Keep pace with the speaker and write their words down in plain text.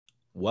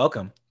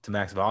Welcome to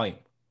Max Volume,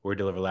 where we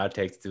deliver loud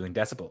takes doing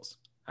decibels.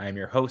 I am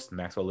your host,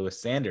 Maxwell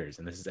Lewis Sanders,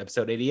 and this is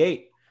episode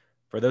 88.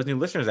 For those new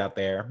listeners out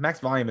there, Max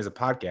Volume is a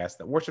podcast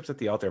that worships at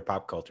the altar of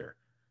pop culture,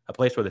 a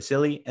place where the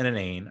silly and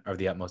inane are of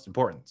the utmost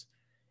importance.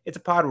 It's a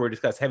pod where we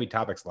discuss heavy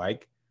topics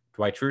like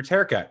Dwight Schrute's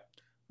haircut,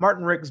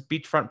 Martin Riggs'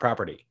 beachfront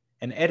property,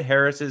 and Ed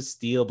Harris's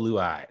steel blue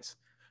eyes.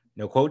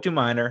 No quote too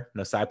minor,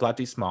 no side plot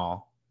too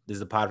small. This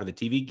is a pod for the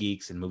TV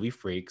geeks and movie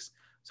freaks,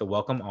 so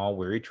welcome all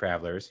weary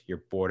travelers.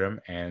 Your boredom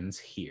ends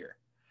here.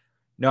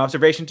 No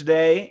observation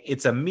today.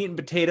 It's a meat and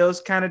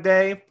potatoes kind of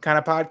day, kind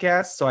of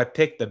podcast. So I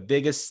picked the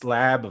biggest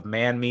slab of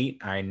man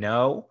meat I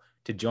know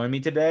to join me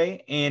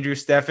today. Andrew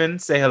Steffen,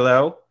 say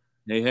hello.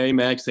 Hey,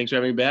 Max. Thanks for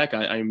having me back.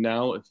 I'm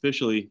now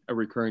officially a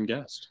recurring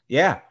guest.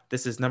 Yeah,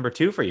 this is number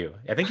 2 for you.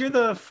 I think you're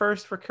the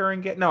first recurring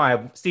guest. No, I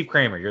have Steve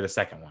Kramer. You're the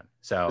second one.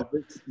 So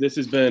this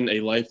has been a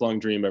lifelong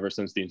dream ever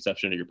since the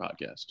inception of your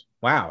podcast.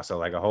 Wow. So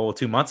like a whole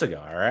 2 months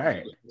ago. All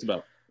right. It's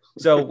about.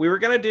 So we were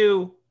going to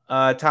do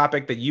a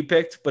topic that you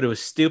picked, but it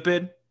was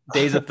stupid.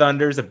 Days of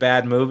Thunder is a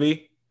bad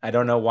movie. I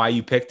don't know why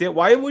you picked it.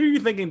 Why were you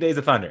thinking Days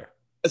of Thunder?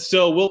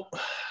 So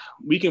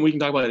we can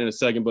talk about it in a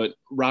second, but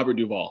Robert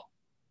Duvall.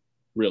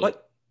 Really?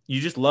 What? You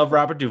just love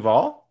Robert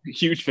Duvall?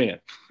 Huge fan.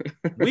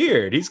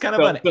 Weird. He's kind of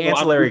an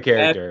ancillary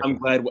character. I'm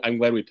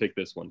glad we picked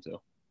this one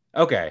too.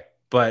 Okay,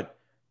 but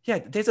yeah,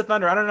 Days of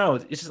Thunder. I don't know.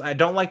 It's just I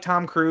don't like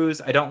Tom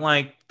Cruise. I don't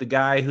like the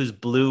guy who's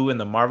blue in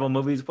the Marvel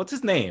movies. What's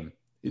his name?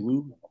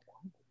 Blue.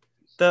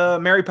 The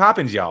Mary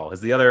Poppins y'all is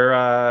the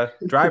other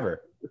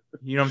driver.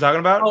 You know what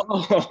I'm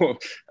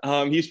talking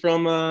about? He's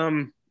from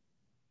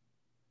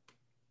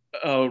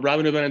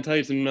Robin Hood Men in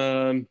Tights and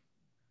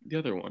the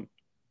other one,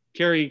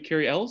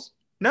 Carrie Ells.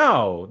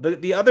 No,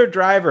 the other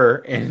driver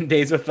in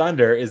Days of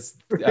Thunder is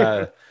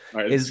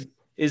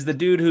is the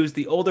dude who's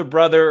the older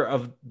brother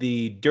of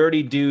the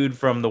dirty dude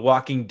from The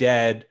Walking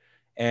Dead,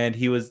 and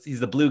he's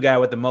the blue guy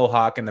with the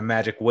mohawk and the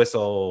magic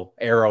whistle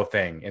arrow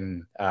thing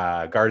in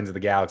Guardians of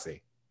the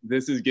Galaxy.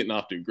 This is getting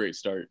off to a great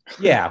start.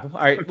 Yeah. All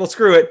right. Well,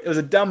 screw it. It was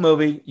a dumb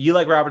movie. You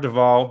like Robert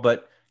Duvall,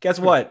 but guess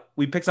what?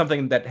 We picked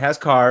something that has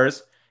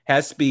cars,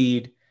 has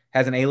speed,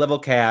 has an A-level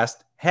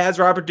cast, has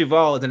Robert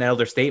Duvall as an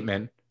elder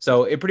statement.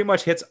 So it pretty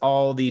much hits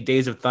all the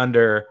Days of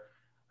Thunder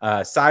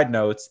side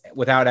notes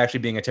without actually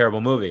being a terrible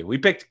movie. We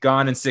picked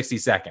Gone in 60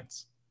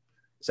 Seconds.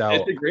 So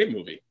it's a great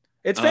movie.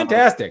 It's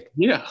fantastic.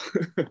 Yeah.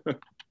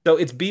 So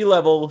it's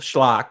B-level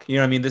schlock. You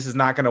know what I mean? This is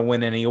not going to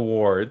win any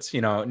awards. You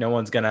know, no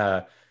one's going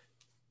to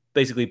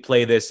basically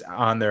play this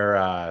on their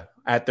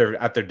at their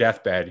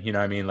deathbed, you know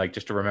what I mean, like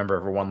just to remember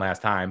for one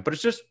last time. But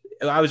it's just,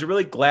 I was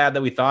really glad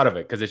that we thought of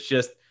it because it's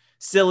just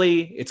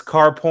silly. It's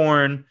car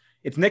porn.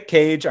 It's Nick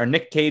Cage. Our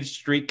Nick Cage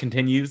streak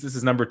continues. This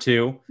is number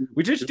 2.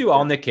 We just do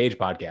all Nick Cage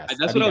podcasts.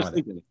 That's what I was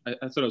thinking.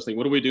 That's what I was thinking.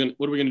 What are we doing?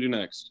 What are we going to do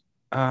next?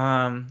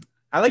 I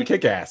like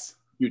Kick-Ass.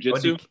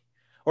 Jiu-Jitsu?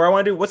 Or I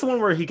want to do, what's the one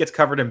where he gets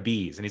covered in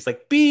bees and he's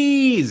like,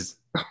 bees!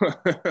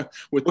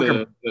 with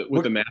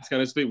the mask on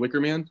his face, Wicker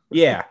Man.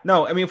 Yeah,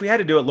 no, I mean, if we had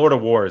to do it, Lord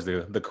of War is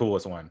the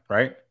coolest one,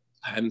 right?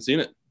 I haven't seen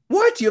it.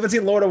 What? You haven't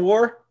seen Lord of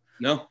War?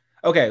 No.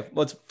 Okay,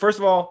 let's first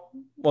of all,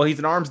 he's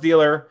an arms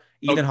dealer.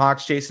 Ethan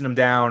Hawke's chasing him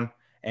down,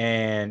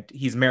 and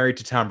he's married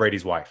to Tom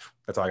Brady's wife.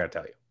 That's all I got to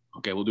tell you.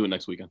 Okay, we'll do it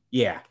next weekend.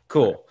 Yeah,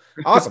 cool,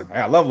 awesome.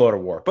 Yeah, I love Lord of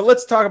War. But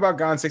let's talk about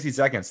Gone 60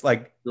 Seconds.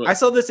 Like, I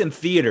saw this in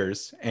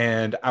theaters,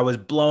 and I was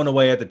blown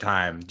away at the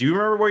time. Do you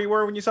remember where you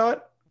were when you saw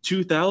it?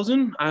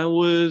 2000. I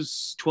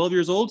was 12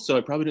 years old, so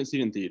I probably didn't see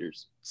it in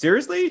theaters.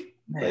 Seriously?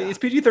 Yeah. It's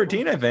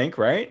PG-13, I think,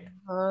 right?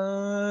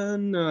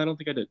 No, I don't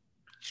think I did.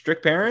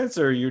 Strict parents,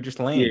 or you're just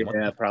lame?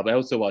 Yeah, probably. I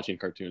was still watching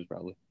cartoons,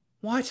 probably.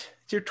 What?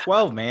 You're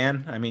 12,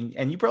 man. I mean,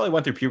 and you probably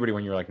went through puberty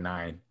when you were like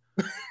 9.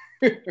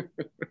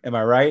 Am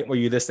I right? Were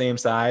you the same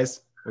size?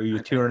 Were you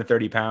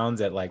 230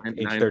 pounds at like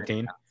age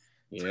 13?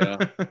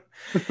 Yeah.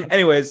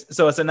 Anyways,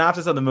 so a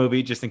synopsis of the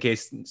movie, just in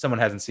case someone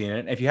hasn't seen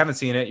it. If you haven't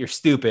seen it, you're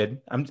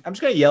stupid. I'm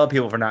just going to yell at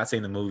people for not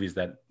seeing the movies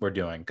that we're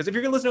doing. Because if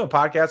you're going to listen to a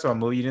podcast or a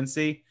movie you didn't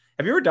see,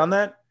 have you ever done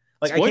that?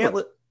 Like, Spoiler. I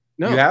can't.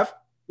 No. You have?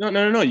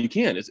 No. You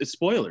can't. It's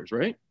spoilers,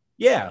 right?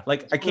 Yeah.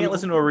 Like, I can't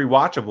listen to a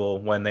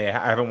rewatchable when I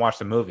haven't watched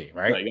the movie,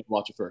 right? Right. You got to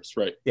watch it first,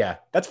 right? Yeah.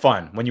 That's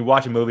fun. When you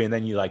watch a movie and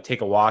then you like take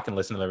a walk and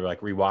listen to the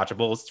like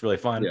rewatchables, it's really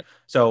fun. Yeah.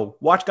 So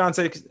watch Gone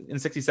in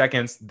 60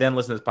 Seconds, then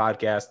listen to this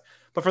podcast.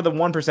 But for the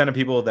 1% of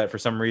people that for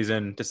some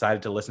reason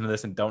decided to listen to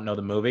this and don't know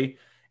the movie,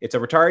 it's a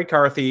retired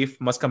car thief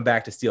must come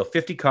back to steal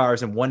 50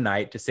 cars in one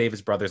night to save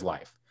his brother's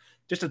life.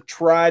 Just a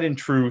tried and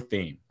true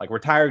theme. Like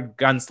retired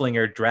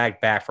gunslinger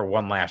dragged back for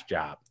one last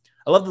job.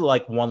 I love the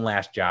like one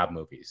last job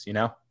movies, you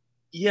know?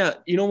 Yeah.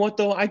 You know what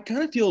though? I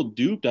kind of feel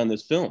duped on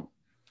this film.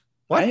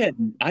 What?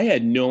 I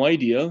had no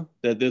idea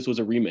that this was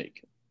a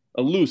remake.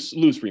 A loose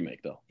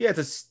remake though. Yeah, it's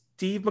a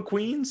Steve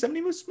McQueen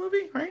 70 Moose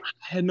movie, right?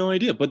 I had no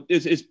idea, but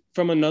it's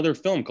from another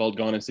film called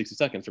Gone in 60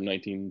 Seconds from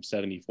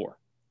 1974.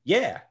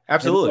 Yeah,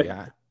 absolutely.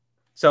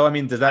 So, I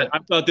mean, does that... I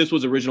thought this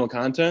was original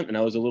content, and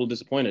I was a little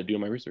disappointed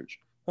doing my research.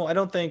 Well, I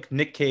don't think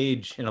Nick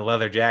Cage in a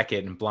leather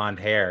jacket and blonde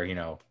hair, you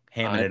know,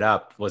 hamming it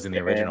up was in the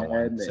original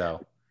one.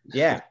 So,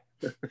 yeah.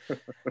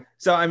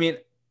 So, I mean,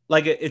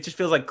 like it just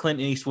feels like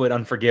Clint Eastwood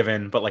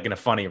Unforgiven, but like in a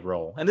funny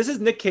role. And this is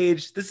Nick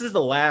Cage. This is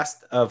the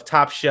last of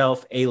top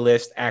shelf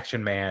A-list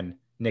action man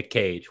Nick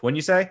Cage. Wouldn't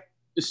you say?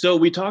 So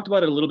we talked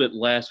about it a little bit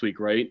last week,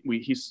 right?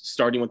 He's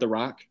starting with The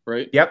Rock,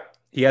 right? Yep.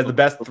 He has the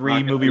best The 3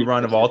 Rock, movie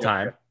run of all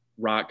time.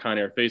 Rock, Con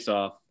Air, Face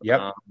Off.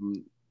 Yep.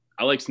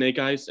 I like Snake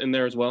Eyes in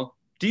there as well.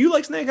 Do you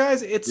like Snake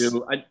Eyes?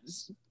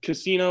 It's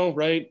Casino,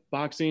 right?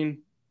 Boxing.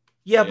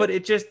 Yeah, but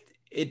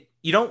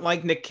you don't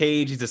like Nick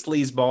Cage. He's a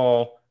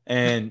sleazeball,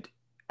 and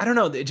I don't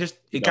know.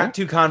 It got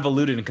too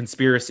convoluted in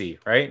conspiracy,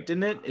 right?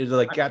 Didn't it? It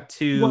like got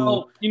too.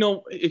 Well,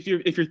 if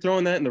you're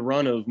throwing that in the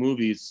run of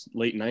movies,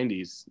 late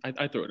 '90s,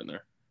 I throw it in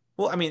there.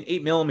 Well, I mean,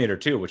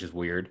 8mm too, which is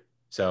weird.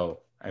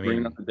 So I mean,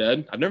 Bringing Out the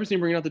Dead. I've never seen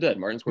Bringing Out the Dead.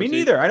 Martin Scorsese. Me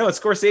neither. I know it's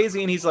Scorsese,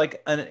 and he's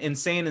like an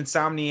insane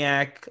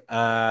insomniac.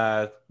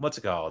 What's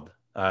it called?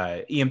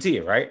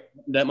 EMT, right?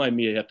 That might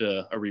be have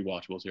to a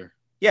rewatchables here.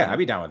 Yeah, I'd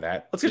be down with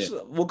that.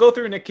 We'll go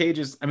through Nick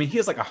Cage's. I mean, he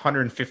has like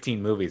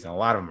 115 movies, and a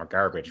lot of them are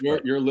garbage.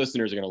 Your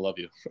listeners are gonna love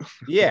you.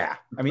 Yeah,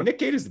 I mean, Nick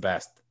Cage is the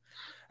best.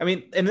 I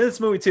mean, and in this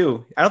movie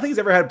too, I don't think he's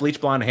ever had bleach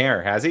blonde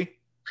hair, has he?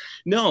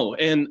 No,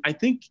 and I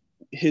think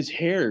his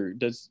hair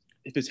does.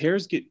 If his hair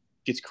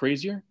gets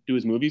crazier, do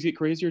his movies get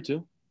crazier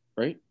too?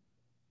 Right?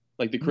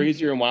 Like the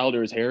crazier and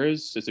wilder his hair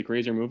is, it's a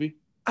crazier movie.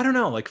 I don't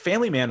know. Like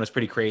Family Man was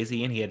pretty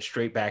crazy, and he had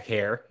straight back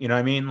hair. You know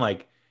what I mean?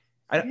 Like.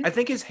 I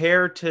think his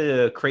hair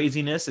to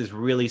craziness is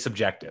really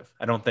subjective.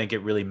 I don't think it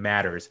really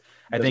matters.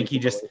 I think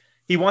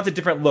he wants a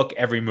different look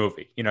every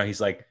movie. You know,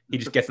 he's like, he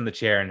just gets in the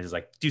chair and is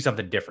like, do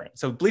something different.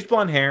 So bleach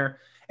blonde hair.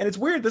 And it's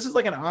weird. This is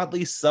like an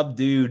oddly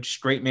subdued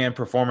straight man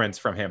performance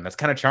from him. That's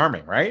kind of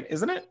charming, right?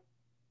 Isn't it?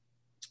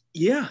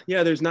 Yeah.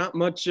 There's not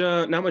much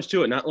to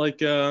it. Not like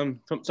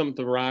something with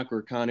The Rock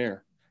or Con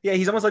Air. Yeah.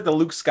 He's almost like the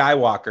Luke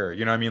Skywalker.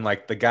 You know what I mean?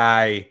 Like the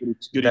guy.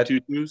 Goody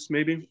two-shoes,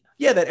 maybe.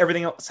 Yeah, that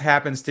everything else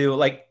happens to,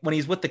 like when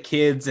he's with the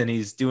kids and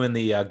he's doing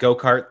the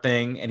go-kart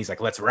thing and he's like,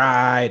 let's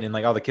ride. And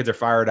like all the kids are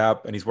fired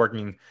up and he's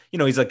working,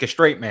 he's like a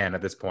straight man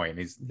at this point.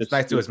 He's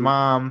nice to his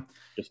mom.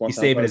 He's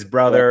saving his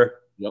brother.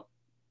 Yep.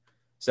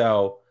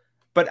 So,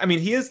 but I mean,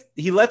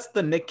 he lets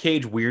the Nick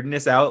Cage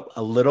weirdness out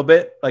a little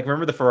bit. Like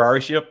remember the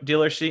Ferrari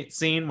dealer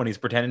scene when he's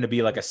pretending to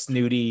be like a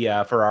snooty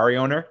Ferrari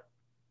owner?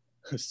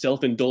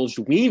 Self-indulged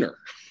wiener.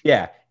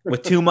 Yeah.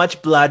 With too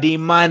much bloody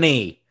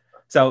money.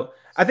 So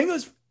I think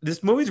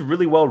this movie's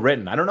really well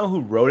written. I don't know who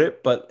wrote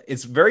it, but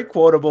it's very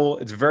quotable.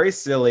 It's very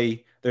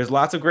silly. There's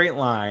lots of great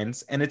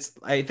lines. And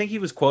I think he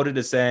was quoted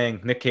as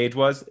saying, Nick Cage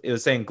was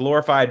saying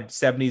glorified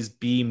 70s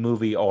B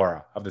movie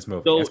aura of this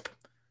movie.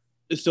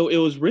 So it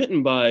was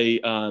written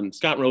by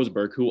Scott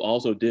Rosenberg, who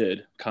also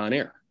did Con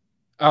Air.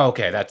 Oh,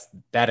 okay.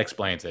 That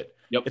explains it.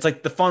 Yep. It's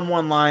like the fun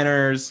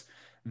one-liners,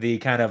 the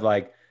kind of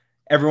like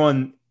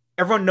everyone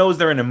knows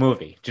they're in a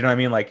movie. Do you know what I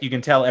mean? Like you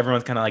can tell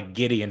everyone's kind of like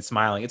giddy and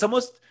smiling. It's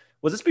almost,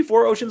 was this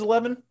before Ocean's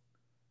 11?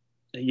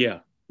 Yeah.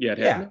 It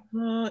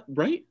happened.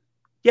 Right?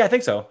 Yeah, I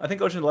think so. I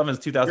think Ocean's 11 is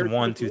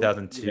 2001,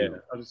 2002. Yeah, I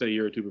was going to say a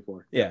year or two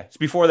before. Yeah, it's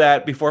before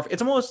that.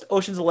 It's almost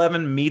Ocean's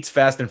 11 meets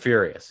Fast and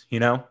Furious,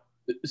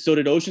 So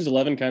did Ocean's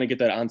 11 kind of get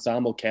that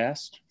ensemble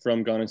cast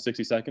from Gone in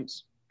 60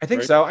 Seconds? I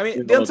think so. I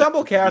mean, the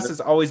ensemble cast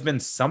has always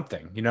been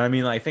something. You know what I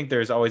mean? Like, I think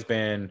there's always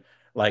been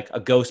like a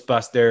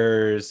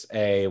Ghostbusters,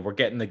 we're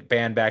getting the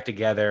band back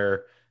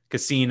together,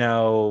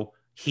 Casino,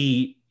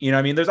 Heat. You know what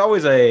I mean? There's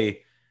always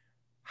a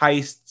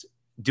heist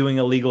doing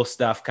illegal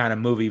stuff kind of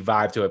movie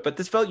vibe to it, but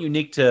this felt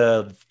unique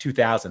to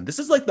 2000. This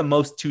is like the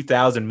most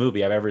 2000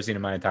 movie I've ever seen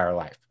in my entire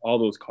life. All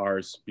those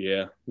cars.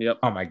 Yeah. Yep.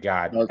 Oh my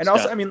God. And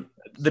also, I mean,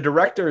 the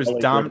director is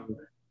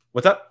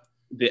what's up?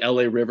 The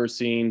LA River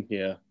scene.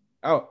 Yeah.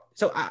 Oh,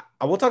 so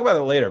I will talk about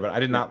it later, but I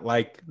did not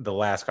like the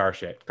last car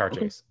chase.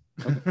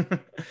 Okay.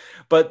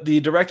 But the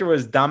director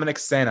was Dominic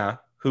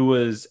Sena, who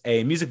was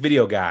a music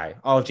video guy,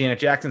 all of Janet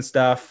Jackson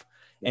stuff.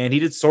 And he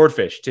did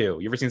Swordfish too.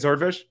 You ever seen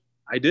Swordfish?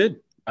 I did.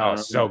 Oh,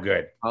 so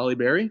good. Halle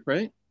Berry,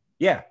 right?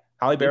 Yeah.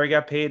 Halle Berry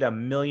got paid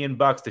 $1 million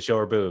to show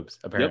her boobs,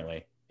 apparently.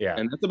 Yep. Yeah.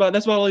 And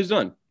that's about all he's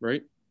done,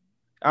 right?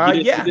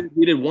 Yeah.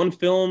 He did one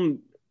film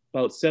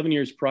about 7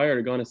 years prior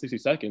to Gone in 60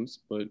 Seconds,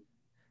 but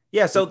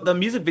yeah, so the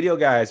music video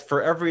guys,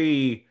 for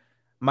every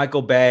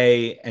Michael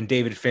Bay and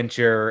David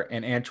Fincher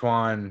and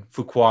Antoine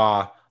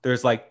Fuqua,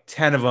 there's like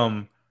 10 of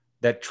them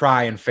that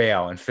try and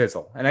fail and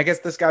fizzle. And I guess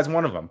this guy's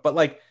one of them. But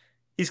like,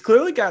 he's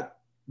clearly got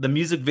the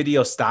music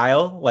video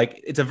style.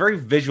 Like, it's a very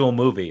visual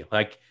movie.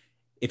 Like,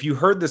 if you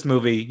heard this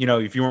movie,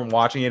 if you weren't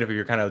watching it, if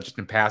you're kind of just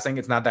in passing,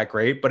 it's not that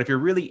great. But if you're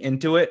really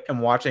into it and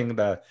watching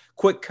the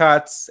quick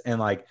cuts and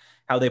like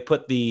how they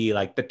put the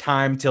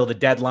time till the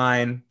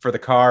deadline for the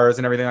cars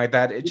and everything like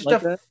that, it's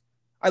just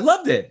I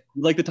loved it.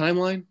 You like the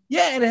timeline?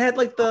 Yeah, and it had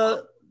like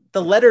the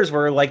letters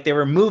were like they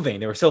were moving.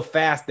 They were so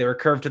fast, they were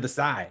curved to the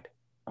side.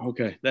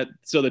 Okay.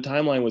 So the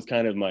timeline was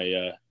kind of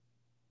my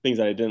things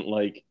that I didn't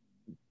like.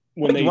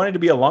 You wanted to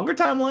be a longer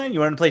timeline? You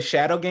wanted to play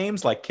shadow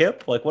games like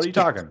Kip? Like, what are you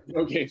talking?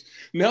 Okay.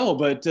 No,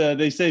 but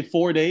they say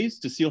 4 days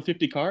to steal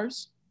 50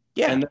 cars.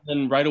 Yeah. And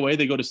then right away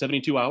they go to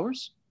 72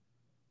 hours.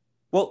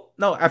 Well,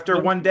 no, after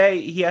one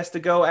day he has to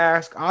go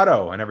ask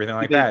Otto and everything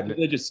like that. Did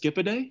they just skip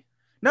a day?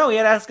 No, he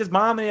had to ask his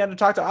mom and he had to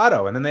talk to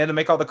Otto, and then they had to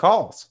make all the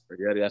calls.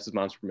 Yeah, he asked his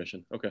mom's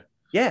permission. Okay.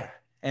 Yeah.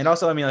 And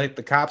also, I mean, like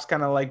the cops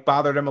kind of like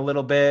bothered him a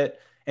little bit,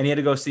 and he had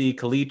to go see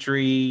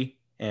Kalitri,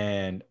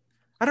 and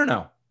I don't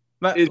know.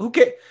 But who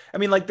cares? I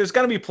mean, like, there's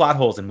got to be plot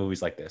holes in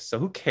movies like this, so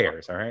who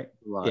cares? All right.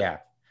 Yeah.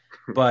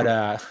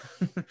 But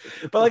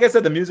but like I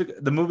said,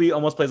 the movie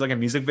almost plays like a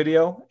music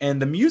video,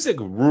 and the music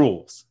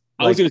rules.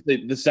 I was gonna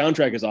say the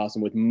soundtrack is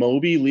awesome with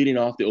Moby leading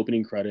off the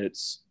opening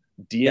credits,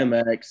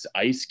 DMX,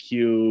 Ice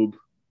Cube,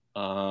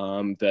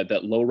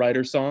 that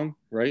Lowrider song,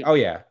 right? Oh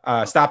yeah,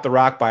 "Stop the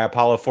Rock" by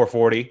Apollo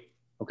 440.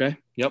 Okay.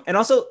 Yep. And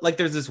also, like,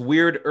 there's this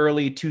weird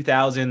early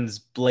 2000s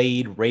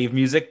Blade rave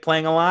music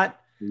playing a lot.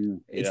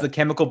 It's the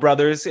Chemical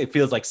Brothers. It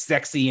feels like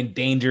sexy and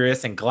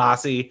dangerous and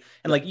glossy.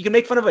 And like you can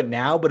make fun of it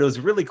now, but it was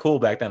really cool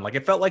back then. Like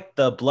it felt like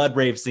the blood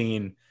rave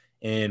scene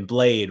in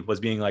Blade was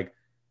being like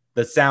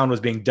the sound was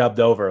being dubbed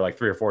over like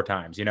 3 or 4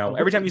 times, you know,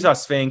 every time you saw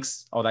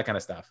Sphinx, all that kind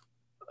of stuff.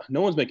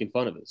 No one's making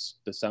fun of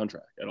the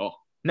soundtrack at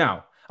all.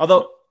 No.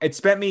 Although it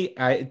took me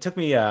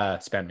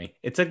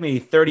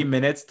 30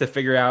 minutes to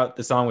figure out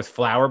the song was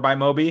Flower by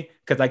Moby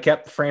because I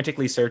kept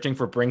frantically searching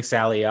for Bring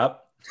Sally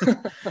Up.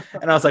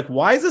 And I was like,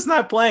 why is this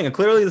not playing? And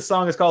clearly the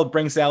song is called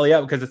Bring Sally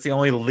Up because it's the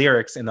only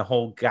lyrics in the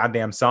whole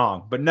goddamn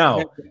song. But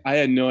no. I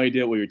had no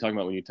idea what you were talking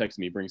about when you texted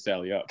me Bring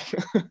Sally Up.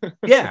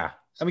 Yeah.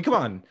 I mean, come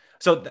on.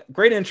 So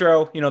great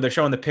intro. You know, they're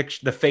showing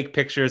the fake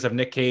pictures of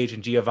Nick Cage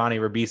and Giovanni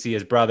Ribisi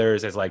as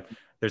brothers. There's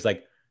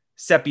like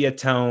sepia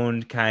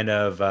toned kind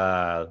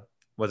of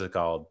what's it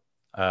called?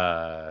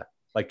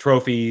 Like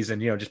trophies and,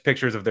 you know, just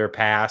pictures of their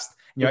past.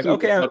 And you're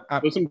like, okay.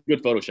 There's some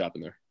good Photoshop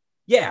in there.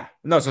 Yeah.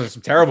 No, so there's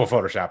some terrible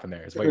Photoshop in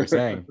there is what you're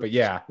saying. But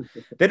yeah,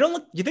 they don't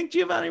look, you think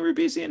Giovanni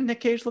Ribisi and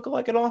Nick Cage look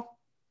alike at all?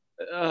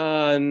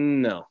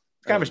 No.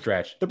 It's kind of a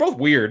stretch. They're both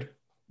weird.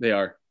 They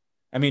are.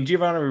 I mean,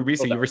 Giovanni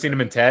Ribisi, you ever seen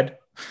him in Ted?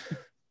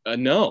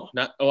 No,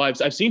 not. Oh,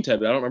 I've seen Ted,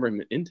 but I don't remember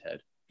him in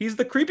Ted. He's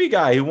the creepy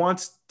guy who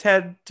wants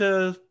Ted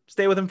to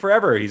stay with him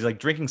forever. He's like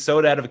drinking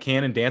soda out of a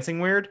can and dancing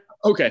weird.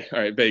 Okay, all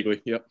right, vaguely,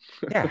 yep.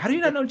 Yeah, how do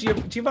you not know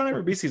Giovanni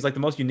Ribisi is like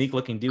the most unique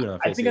looking dude on the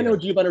face? I think I know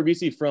Giovanni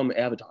Ribisi from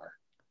Avatar.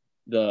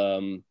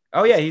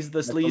 Oh yeah, he's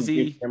the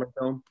sleazy.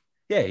 Film.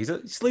 Yeah, he's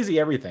a sleazy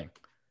everything.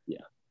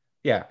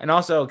 Yeah, and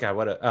also, God,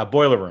 what a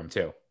Boiler Room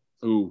too.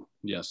 Ooh,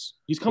 yes,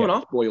 he's coming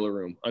off Boiler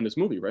Room on this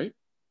movie, right?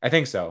 I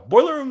think so.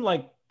 Boiler Room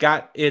like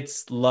got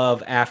its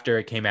love after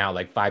it came out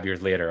like 5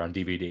 years later on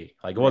DVD.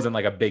 Like it wasn't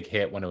like a big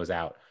hit when it was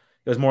out.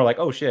 It was more like,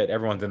 oh shit,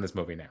 everyone's in this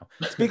movie now.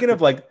 Speaking of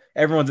like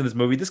everyone's in this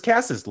movie, this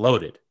cast is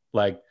loaded.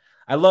 Like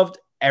I loved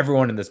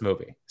everyone in this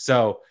movie.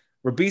 So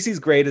Ribisi's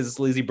great as a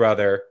sleazy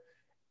brother.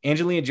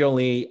 Angelina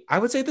Jolie, I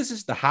would say this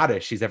is the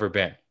hottest she's ever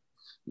been.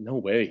 No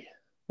way.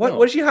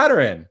 What is she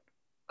hotter in?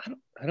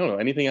 I don't know.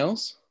 Anything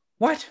else?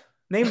 What?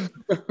 Name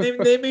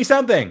me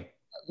something.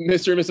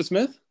 Mr. and Mrs.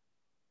 Smith?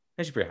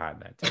 She's pretty hot in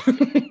that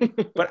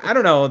too. But I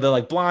don't know, the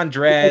like blonde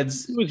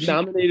dreads. She was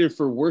nominated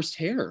for worst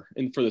hair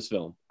for this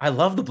film. I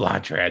love the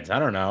blonde dreads. I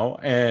don't know.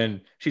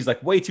 And she's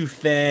like way too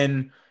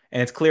thin.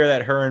 And it's clear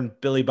that her and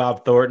Billy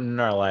Bob Thornton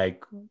are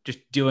like just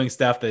doing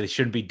stuff that they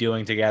shouldn't be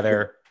doing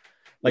together.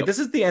 Like this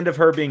is the end of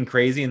her being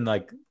crazy. And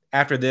like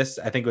after this,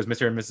 I think it was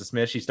Mr. and Mrs.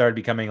 Smith. She started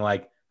becoming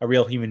like a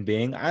real human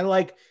being. I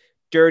like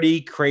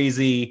dirty,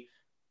 crazy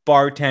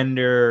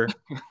bartender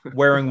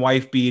wearing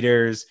wife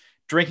beaters,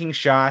 drinking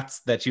shots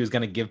that she was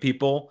going to give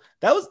people.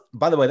 That was,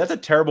 by the way, that's a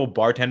terrible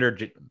bartender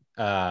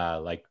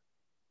like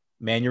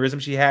mannerism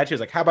she had. She was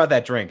like, how about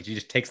that drink? She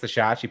just takes the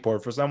shot she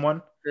poured for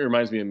someone. It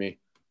reminds me of me.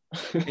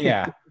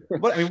 Yeah.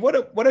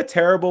 What a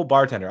terrible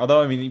bartender.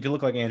 Although, I mean, if you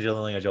look like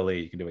Angelina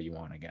Jolie, you can do what you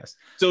want, I guess.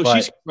 So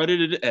she's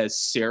credited as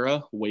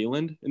Sarah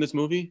Wayland in this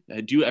movie.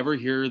 Do you ever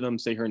hear them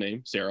say her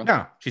name, Sarah?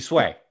 No, she's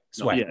Sway.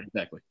 No, yeah,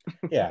 exactly.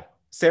 Yeah.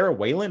 Sarah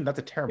Wayland? That's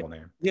a terrible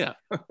name. Yeah.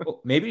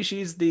 Well, maybe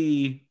she's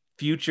the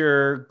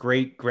future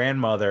great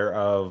grandmother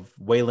of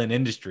Wayland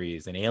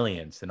Industries and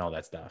Aliens and all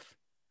that stuff.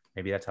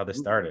 Maybe that's how this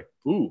started.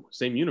 Ooh,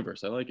 same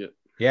universe. I like it.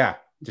 Yeah,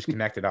 just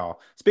connect it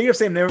all. Speaking of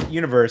same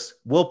universe,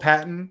 Will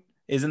Patton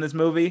is in this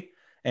movie,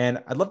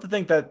 and I'd love to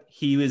think that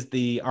he was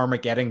the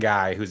Armageddon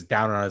guy who's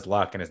down on his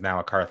luck and is now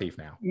a car thief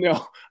now.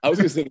 No, I was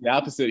going to say the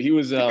opposite. He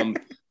was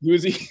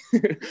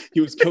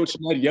Coach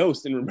Ned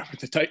Yost in Remember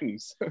the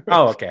Titans.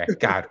 Oh, okay.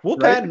 God, Will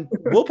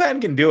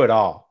Patton can do it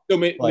all. So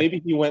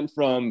maybe he went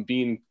from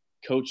being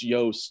Coach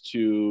Yost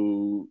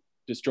to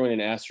destroying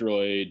an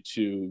asteroid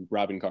to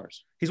robbing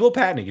cars. He's Will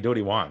Patton. He can do what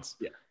he wants.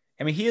 Yeah.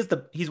 I mean,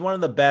 he's one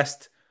of the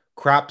best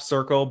crop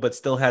circle, but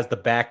still has the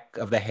back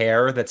of the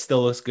hair that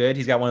still looks good.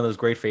 He's got one of those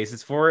great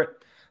faces for it.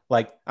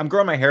 Like I'm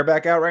growing my hair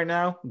back out right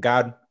now.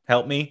 God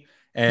help me.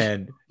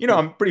 And, you know,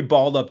 I'm pretty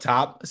bald up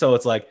top. So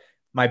it's like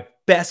my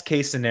best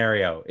case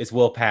scenario is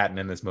Will Patton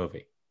in this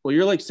movie. Well,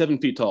 you're like 7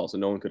 feet tall, so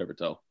no one could ever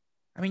tell.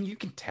 I mean, you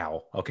can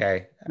tell.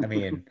 Okay.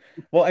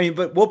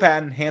 But Will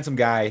Patton, handsome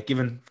guy,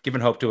 giving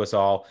hope to us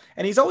all.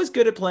 And he's always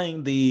good at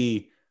playing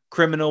the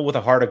criminal with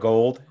a heart of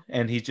gold,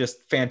 and he's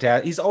just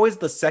fantastic. He's always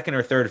the second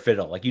or third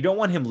fiddle. Like you don't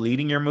want him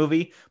leading your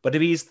movie, but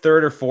if he's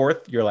third or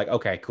fourth, you're like,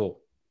 okay, cool.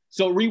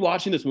 So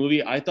rewatching this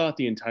movie, I thought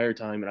the entire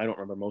time, and I don't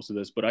remember most of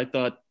this, but I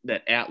thought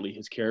that Atlee,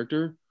 his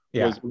character,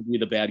 was going to be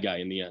the bad guy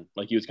in the end.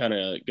 Like he was kind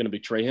of going to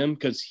betray him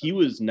because he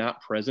was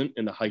not present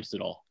in the heist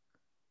at all.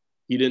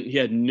 He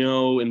had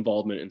no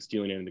involvement in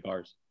stealing any of the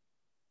cars.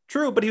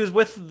 True, but he was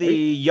with the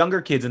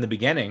younger kids in the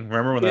beginning.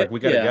 Remember when they're like, we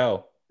got to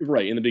go.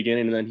 Right, in the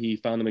beginning, and then he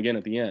found them again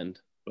at the end.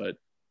 But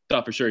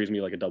thought for sure he was going to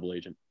be like a double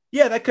agent.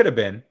 Yeah, that could have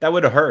been. That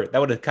would have hurt. That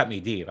would have cut me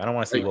deep. I don't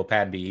want to see Will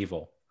Patton be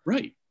evil.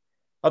 Right.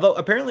 Although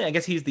apparently, I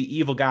guess he's the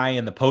evil guy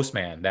in The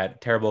Postman,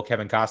 that terrible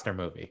Kevin Costner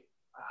movie.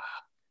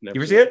 You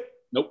ever see it?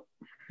 Nope.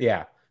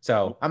 Yeah.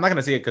 So I'm not going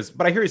to see it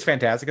but I hear he's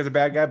fantastic as a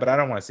bad guy, but I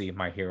don't want to see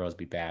my heroes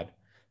be bad.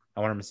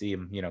 I want him to see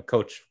him,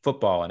 coach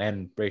football and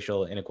end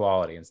racial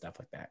inequality and stuff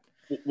like that.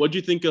 What'd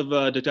you think of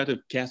Detective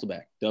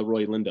Castleback,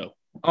 Delroy Lindo?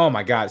 Oh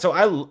my God.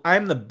 So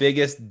I'm the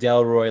biggest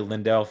Delroy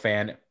Lindo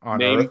fan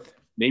on earth.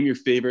 Name your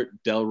favorite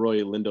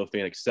Delroy Lindo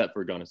fan except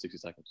for Gone in 60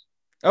 Seconds.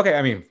 Okay.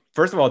 I mean,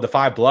 first of all, The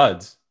Five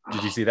Bloods.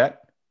 Did you see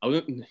that?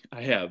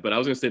 I have, but I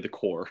was going to say The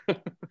Core.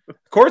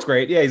 Core's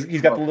great. Yeah,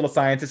 he's got the little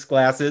scientist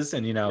glasses,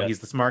 and he's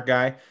the smart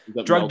guy.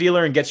 Drug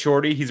dealer and Get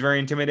Shorty. He's very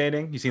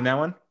intimidating. You seen that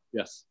one?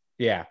 Yes.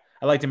 Yeah,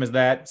 I liked him as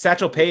that.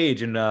 Satchel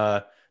Paige, and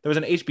there was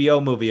an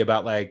HBO movie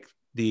about like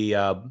the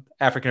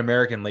African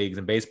American leagues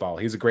in baseball.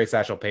 He's a great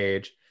Satchel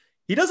Paige.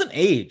 He doesn't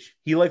age.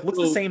 He looks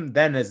the same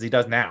then as he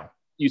does now.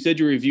 You said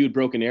you reviewed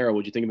Broken Arrow.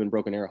 What'd you think of in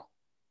Broken Arrow?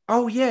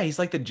 Oh yeah, he's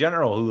like the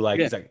general who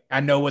he's like,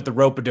 I know what the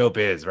rope-a-dope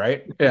is,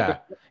 right? Yeah,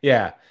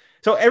 yeah.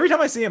 So every time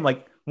I see him,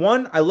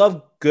 I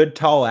love good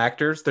tall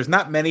actors. There's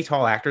not many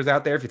tall actors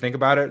out there if you think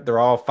about it. They're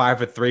all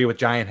 5'3" with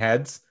giant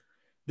heads.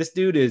 This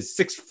dude is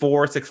 6'4",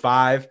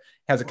 6'5",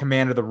 has a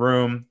command of the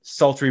room,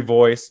 sultry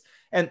voice,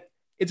 and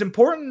it's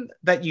important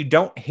that you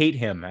don't hate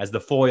him as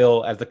the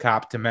foil, as the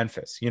cop to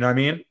Memphis. You know what I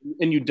mean?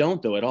 And you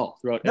don't, though, at all.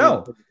 Throughout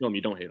the film,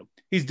 you don't hate him.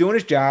 He's doing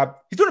his job.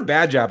 He's doing a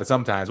bad job at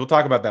sometimes. We'll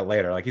talk about that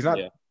later. He's not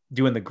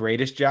doing the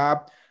greatest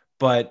job,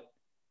 but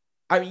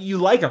I mean, you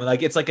like him.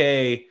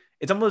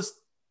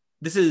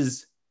 This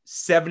is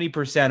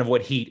 70% of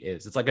what Heat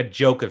is. It's like a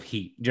joke of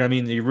Heat. Do you know what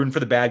I mean? You're rooting for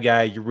the bad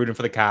guy, you're rooting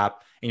for the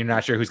cop, and you're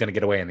not sure who's going to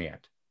get away in the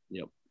end.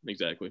 Yep,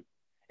 exactly.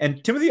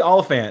 And Timothy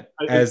Olyphant.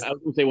 I was going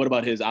to say, what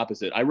about his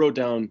opposite? I wrote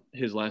down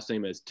his last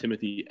name as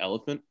Timothy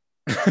Elephant.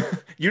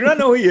 You do not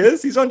know who he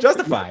is? He's on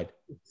Justified.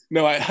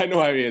 No, I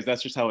know how he is.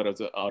 That's just how it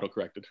was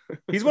auto-corrected.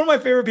 He's one of my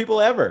favorite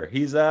people ever.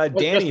 He's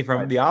Danny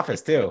from The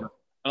Office, too.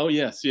 Oh,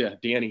 yes. Yeah,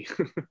 Danny.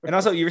 And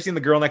also, you ever seen The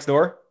Girl Next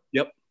Door?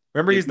 Yep.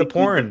 Remember, he's the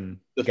porn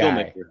the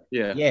guy. Filmmaker.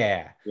 Yeah.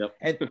 Yeah. Yep.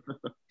 And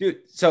dude,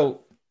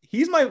 so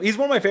he's one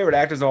of my favorite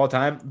actors of all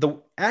time.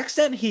 The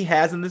accent he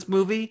has in this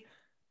movie,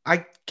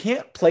 I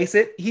can't place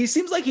it. He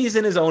seems like he's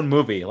in his own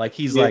movie.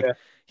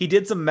 He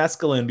did some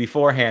mescaline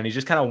beforehand. He's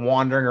just kind of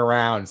wandering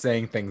around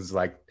saying things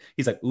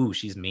he's like, ooh,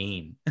 she's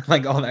mean.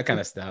 All that kind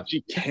of stuff. She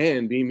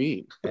can be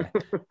mean.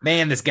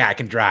 Man, this guy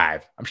can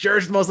drive. I'm sure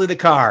it's mostly the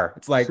car.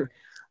 It's like,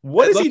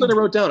 what is he? I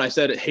wrote down. I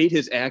said, hate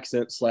his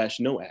accent /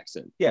 no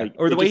accent. Yeah.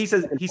 Or the way he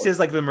says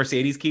the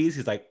Mercedes keys.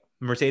 He's like,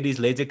 Mercedes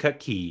laser cut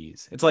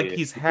keys. It's like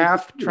he's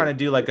half trying to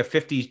do a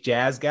 50s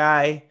jazz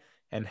guy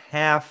and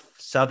half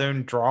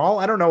Southern drawl.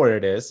 I don't know what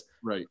it is.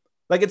 Right.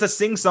 It's a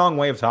sing-song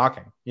way of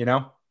talking,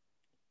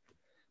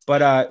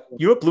 But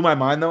you know what blew my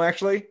mind though,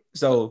 actually?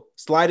 So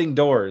Sliding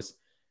Doors.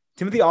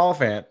 Timothy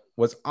Olyphant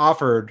was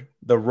offered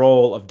the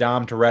role of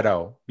Dom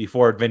Toretto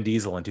before Vin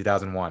Diesel in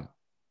 2001.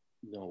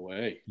 No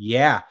way.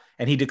 Yeah.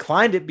 And he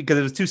declined it because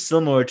it was too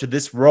similar to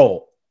this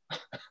role.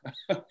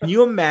 Can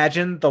you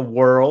imagine the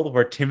world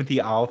where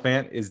Timothy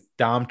Olyphant is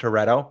Dom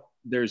Toretto?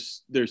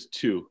 There's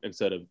 2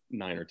 instead of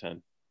 9 or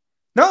 10.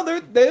 No,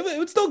 they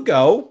would still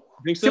go.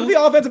 Think so? Timothy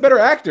Olyphant's a better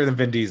actor than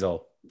Vin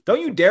Diesel.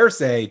 Don't you dare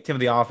say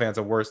Timothy Olyphant's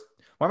a worse.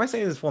 Why am I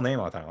saying his full name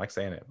all the time? I like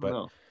saying it,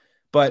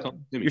 but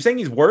you're saying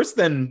he's worse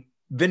than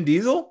Vin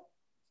Diesel?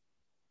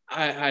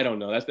 I don't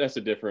know. That's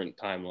a different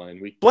timeline.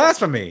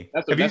 Blasphemy.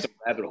 That's a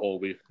rabbit hole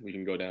we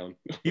can go down.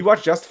 You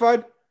watched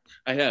Justified?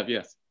 I have,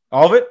 yes.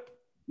 All of it?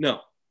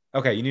 No.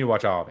 Okay, you need to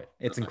watch all of it.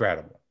 It's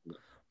incredible.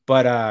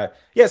 But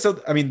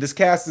so I mean, this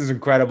cast is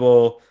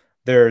incredible.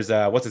 There's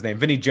what's his name?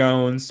 Vinnie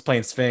Jones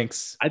playing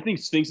Sphinx. I think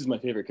Sphinx is my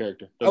favorite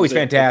character. He's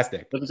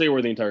fantastic. Doesn't say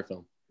where the entire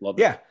film. Love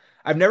it. Yeah.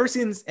 I've never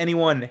seen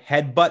anyone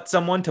headbutt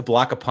someone to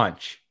block a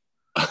punch.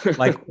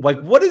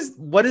 What is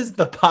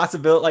the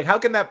possibility? How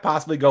can that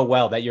possibly go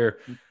well that your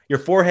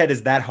forehead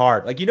is that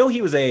hard?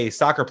 He was a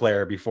soccer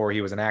player before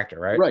he was an actor,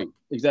 right? Right.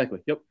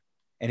 Exactly. Yep.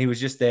 And he was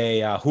just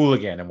a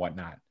hooligan and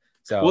whatnot.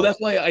 So well, that's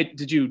why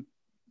did you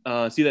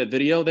see that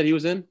video that he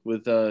was in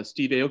with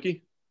Steve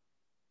Aoki?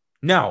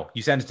 No,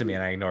 you sent it to me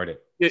and I ignored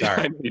it. Yeah,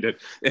 I know you did.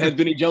 It had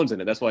Vinnie Jones in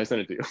it. That's why I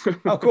sent it to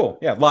you. Oh, cool.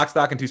 Yeah, Lock,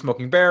 Stock, and Two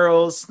Smoking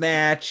Barrels,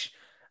 Snatch.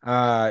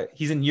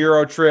 He's in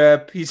Euro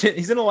Trip. He's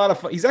in a lot of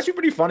fun. He's actually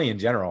pretty funny in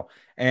general.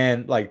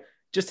 And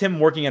just him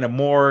working at a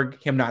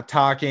morgue, him not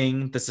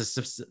talking, the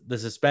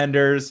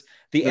suspenders,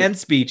 the end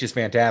speech is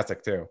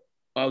fantastic too.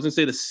 I was gonna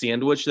say the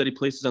sandwich that he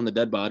places on the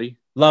dead body.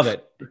 Love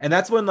it. And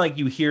that's when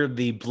you hear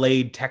the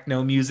Blade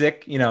techno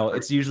music.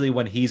 It's usually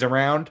when he's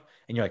around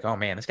and you're like, oh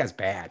man, this guy's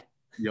bad.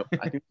 Yep.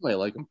 I think I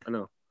like him. I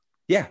know.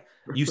 Yeah.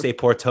 You say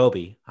poor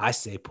Toby. I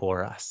say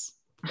poor us.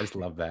 I just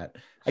love that.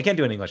 I can't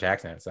do an English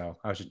accent, so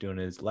I was just doing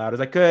it as loud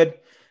as I could.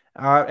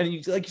 Like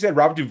you said,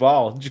 Robert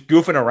Duvall just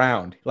goofing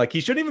around. Like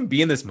he shouldn't even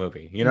be in this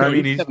movie. You know what I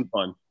mean? He's having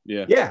fun.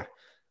 Yeah. Yeah.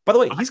 By the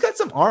way, he's got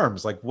some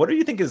arms. Like, what do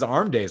you think his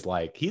arm day is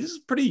like? He's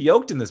pretty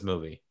yoked in this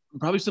movie.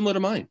 Probably similar to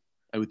mine,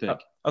 I would think.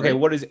 Okay, right?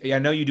 what is? I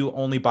know you do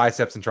only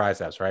biceps and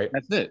triceps, right?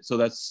 That's it. So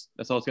that's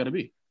all it's got to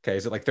be. Okay,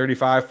 is it like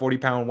 35,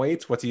 40-pound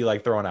weights? What's he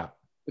like throwing up?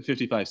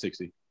 55,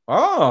 60.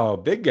 Oh,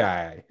 big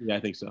guy. Yeah, I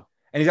think so.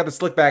 And he's got the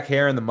slick back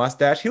hair and the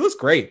mustache. He looks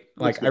great.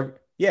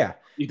 Yeah.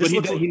 But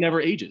he never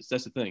ages.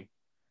 That's the thing.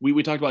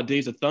 We talked about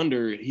Days of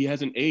Thunder. He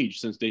hasn't aged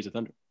since Days of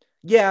Thunder.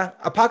 Yeah,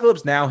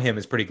 Apocalypse Now him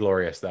is pretty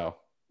glorious though.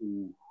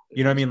 Ooh.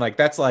 You know what I mean? Like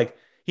that's like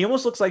he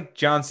almost looks like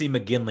John C.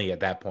 McGinley at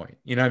that point.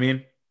 You know what I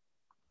mean?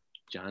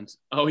 John's.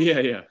 Oh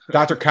yeah.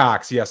 Dr.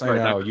 Cox. Yes, I Right,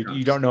 know.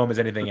 You don't know him as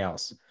anything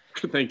else.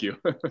 Thank you.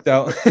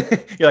 So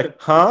you're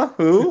like, huh?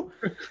 Who?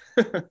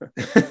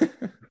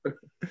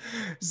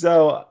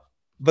 So,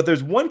 but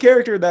there's one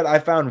character that I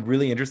found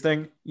really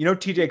interesting. You know,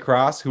 TJ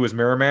Cross, who was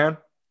Mirror Man?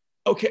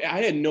 Okay, I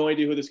had no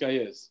idea who this guy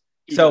is.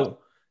 So,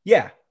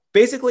 yeah,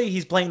 basically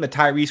he's playing the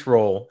Tyrese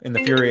role in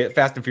the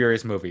Fast and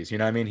Furious movies. You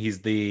know what I mean?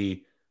 He's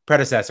the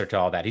predecessor to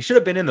all that. He should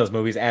have been in those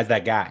movies as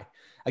that guy.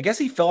 I guess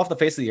he fell off the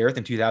face of the earth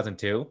in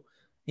 2002.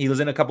 He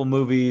was in a couple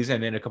movies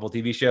and in a couple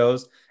TV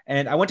shows.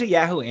 And I went to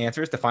Yahoo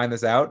Answers to find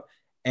this out.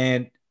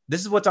 And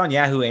this is what's on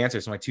Yahoo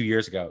Answers from like 2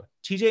 years ago.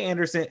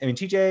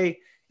 TJ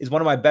is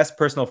one of my best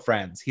personal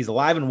friends. He's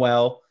alive and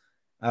well.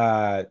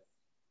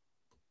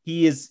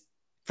 He is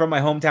from my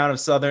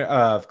hometown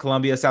of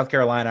Columbia, South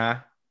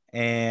Carolina.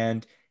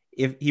 And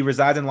if he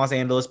resides in Los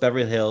Angeles,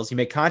 Beverly Hills, you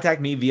may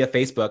contact me via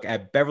Facebook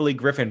at Beverly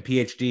Griffin,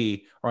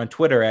 PhD, or on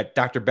Twitter at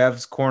Dr.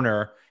 Bev's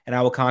Corner, and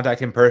I will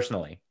contact him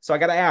personally. So I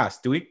got to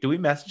ask, do we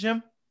message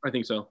him? I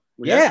think so.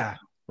 Yeah,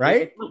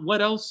 right?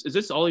 What else? Is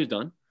this all he's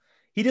done?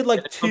 He did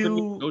like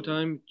two.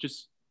 Showtime,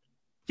 just.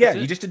 Yeah,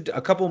 he just did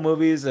a couple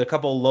movies, a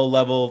couple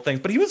low-level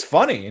things, but he was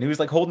funny, and he was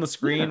like holding the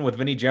screen with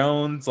Vinnie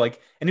Jones, like,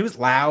 and he was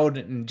loud,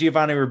 and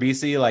Giovanni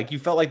Ribisi, like, you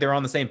felt like they were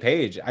on the same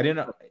page. I didn't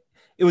know.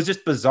 It was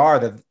just bizarre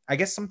that I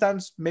guess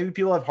sometimes maybe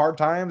people have hard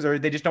times or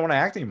they just don't want to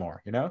act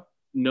anymore, you know?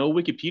 No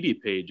Wikipedia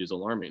page is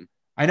alarming.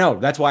 I know.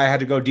 That's why I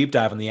had to go deep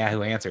dive on the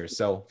Yahoo Answers.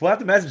 So we'll have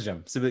to message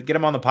him so get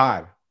him on the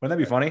pod. Wouldn't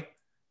that be funny?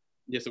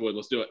 Yes, it would.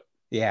 Let's do it.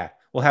 Yeah.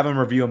 We'll have him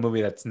review a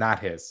movie that's not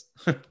his.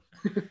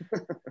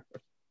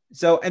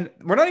 So, and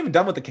we're not even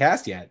done with the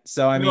cast yet.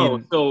 So, I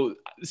mean. So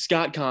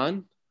Scott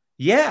Conn.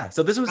 Yeah.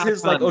 So this was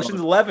his like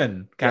Ocean's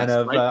 11 kind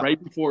of.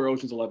 Right before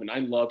Ocean's 11. I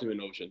loved him in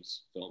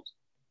Ocean's films.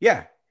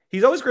 Yeah.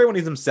 He's always great when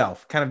he's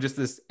himself, kind of just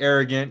this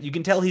arrogant. You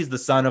can tell he's the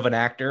son of an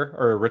actor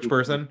or a rich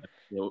person.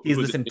 He's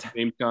this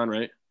James Conn,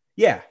 right?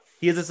 Yeah.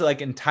 He has this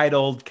like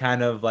entitled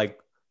kind of like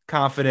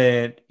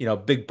confident,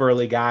 big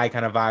burly guy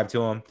kind of vibe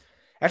to him.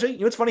 Actually,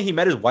 what's funny? He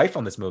met his wife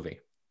on this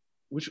movie.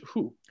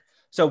 Who?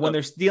 So when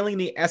they're stealing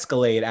the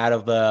Escalade out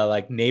of the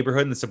like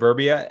neighborhood in the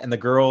suburbia, and the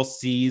girl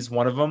sees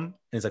one of them, and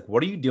he's like,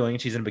 "What are you doing?"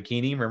 And she's in a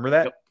bikini. Remember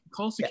that? Yep.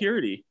 Call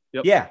security.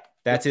 Yep. Yeah,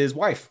 that's his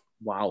wife.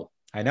 Wow.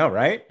 I know,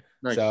 right?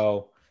 Nice.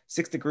 So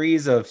 6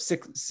 degrees of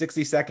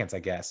 60 seconds, I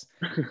guess.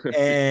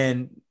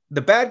 And the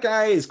bad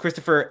guy is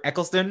Christopher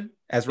Eccleston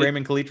as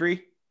Raymond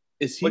Calitri.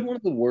 Is he one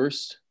of the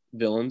worst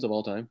villains of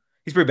all time?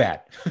 He's pretty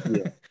bad.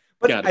 Yeah.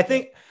 But I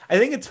think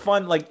it's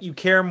fun. Like you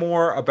care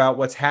more about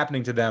what's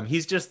happening to them.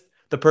 He's just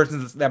the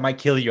person that might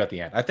kill you at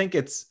the end. I think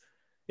it's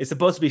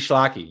supposed to be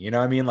schlocky. You know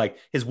what I mean? Like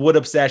his wood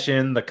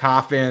obsession, the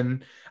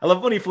coffin. I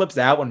love when he flips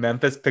out when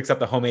Memphis picks up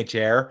the homemade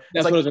chair.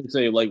 That's what I was going to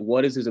say. Like,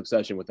 what is his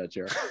obsession with that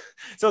chair?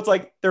 So it's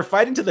like they're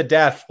fighting to the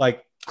death.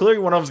 Like clearly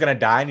one of them's going to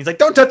die. And he's like,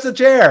 don't touch the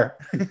chair.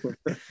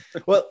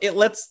 Well, it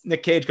lets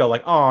Nick Cage go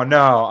like, oh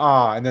no.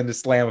 And then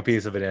just slam a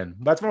piece of it in.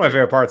 That's one of my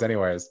favorite parts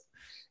anyways.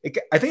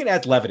 I think it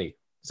adds levity.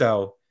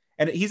 So,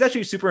 and he's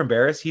actually super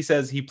embarrassed. He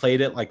says he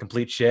played it like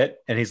complete shit.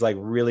 And he's like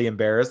really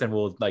embarrassed and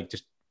will like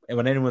and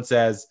when anyone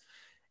says,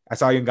 I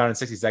saw you in Gone in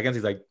 60 Seconds,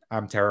 he's like,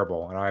 I'm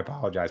terrible. And I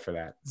apologize for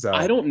that. So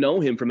I don't know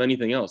him from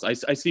anything else. I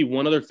see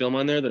one other film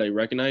on there that I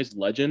recognize,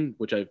 Legend,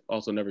 which I've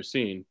also never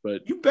seen.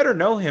 But you better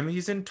know him.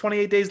 He's in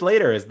 28 Days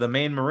Later as the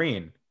main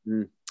Marine.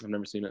 I've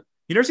never seen it.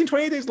 You never seen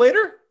 28 Days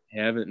Later?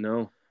 Haven't,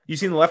 no. You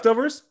seen The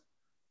Leftovers?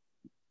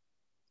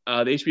 The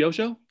HBO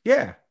show?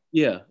 Yeah.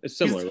 Yeah, it's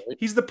similar, right?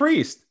 He's the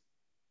priest.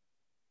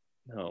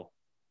 No.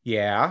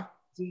 Yeah.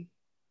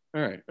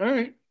 All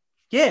right.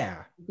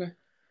 Yeah. Okay.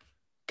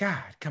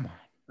 God, come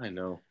on. I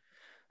know.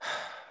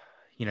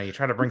 You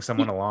try to bring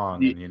someone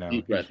along.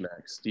 Deep breath,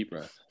 Max. Deep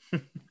breath.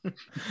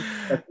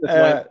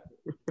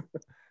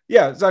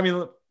 Yeah. So, I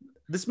mean,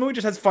 this movie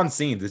just has fun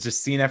scenes. It's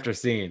just scene after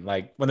scene.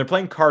 Like when they're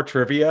playing car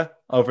trivia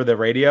over the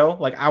radio,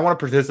 like I want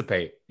to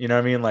participate. You know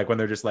what I mean? Like when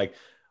they're just like,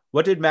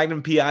 what did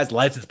Magnum PI's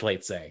license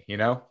plate say?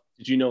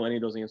 Did you know any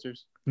of those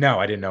answers? No,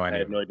 I didn't know any. I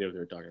had no idea what they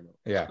were talking about.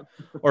 Yeah.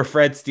 Or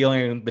Fred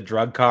stealing the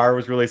drug car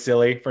was really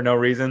silly for no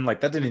reason.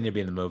 Like that didn't need to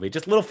be in the movie.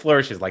 Just little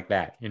flourishes like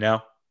that,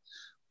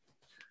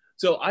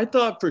 So I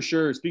thought for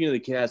sure, speaking of the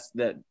cast,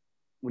 that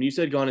when you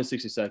said Gone in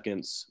 60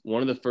 Seconds,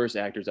 one of the first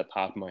actors that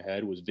popped in my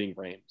head was Ving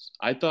Rhames.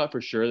 I thought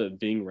for sure that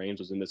Ving Rhames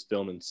was in this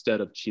film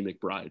instead of Chi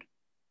McBride.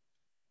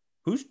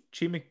 Who's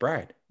Chi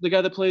McBride? The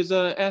guy that plays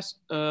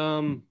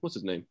what's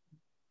his name?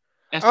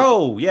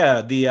 Oh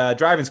yeah, the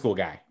driving school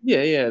guy.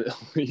 Yeah, yeah.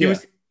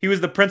 He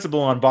was the principal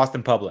on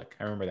Boston Public.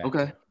 I remember that.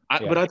 Okay,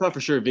 but I thought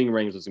for sure Ving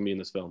Rhames was gonna be in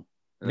this film.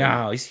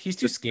 No, he's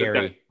too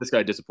scary. This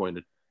guy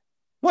disappointed.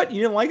 What?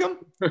 You didn't like him?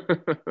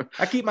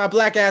 I keep my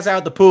black ass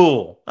out the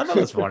pool. I thought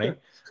it was funny.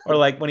 Or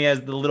like when he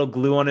has the little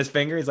glue on his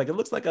finger, he's like, it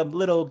looks like a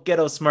little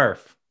ghetto Smurf.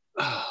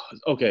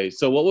 Okay,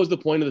 so what was the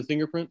point of the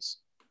fingerprints?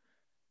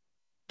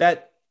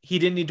 That he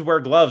didn't need to wear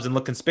gloves and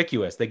look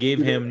conspicuous. They gave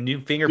him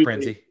new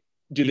fingerprints.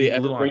 Do they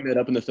ever bring that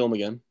up in the film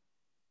again?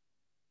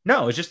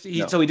 No, it's just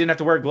so he didn't have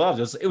to wear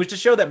gloves. It was to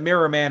show that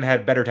Mirror Man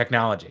had better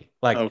technology,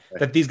 like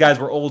that these guys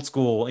were old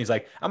school. And he's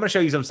like, I'm going to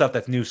show you some stuff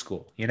that's new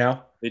school, you know?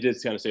 They did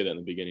kind of say that in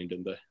the beginning,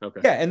 didn't they?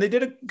 Okay. Yeah, and they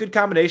did a good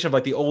combination of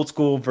like the old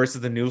school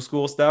versus the new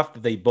school stuff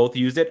that they both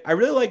used it. I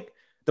really like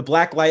the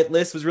black light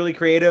list was really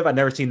creative. I've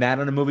never seen that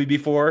in a movie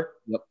before.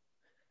 Yep.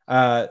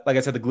 Like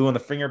I said, the glue on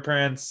the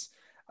fingerprints.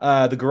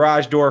 The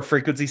garage door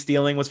frequency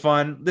stealing was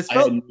fun. I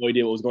had no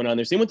idea what was going on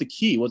there. Same with the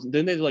key.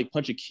 Didn't they like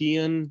punch a key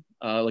in,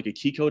 like a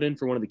key code in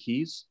for one of the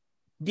keys?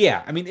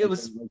 Yeah, I mean, it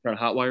was trying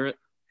to hotwire it.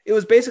 It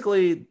was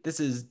basically this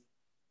is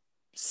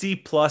C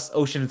plus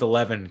Ocean's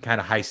 11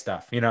 kind of heist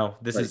stuff. You know,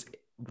 this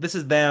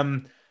is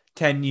them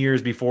 10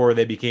 years before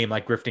they became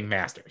like grifting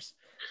masters.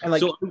 And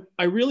like, so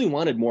I really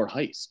wanted more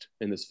heist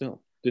in this film.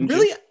 Didn't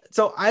really? you?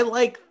 So I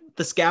like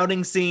the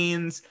scouting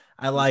scenes.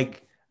 I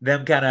like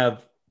them kind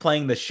of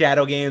playing the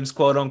shadow games,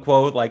 quote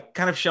unquote, like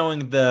kind of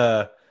showing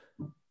the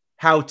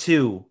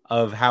how-to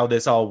of how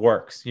this all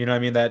works. You know what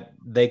I mean?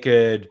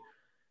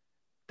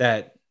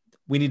 That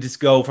we need to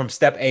go from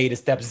step A to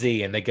step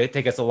Z, and they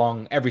take us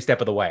along every step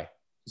of the way.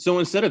 So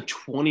instead of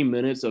 20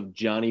 minutes of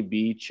Johnny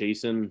B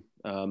chasing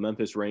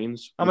Memphis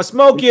Raines, I'm gonna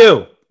smoke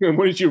you.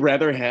 Wouldn't you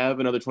rather have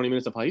another 20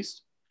 minutes of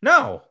heist?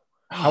 No,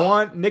 I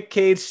want Nick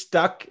Cage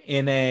stuck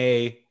in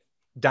a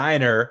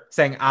diner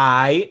saying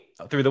 "I"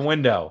 through the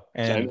window.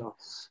 And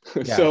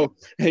yeah. So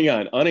hang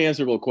on,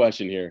 unanswerable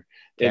question here.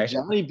 Okay. If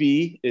Johnny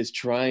B is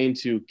trying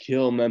to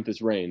kill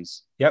Memphis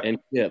Raines and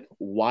Kip,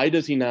 why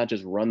does he not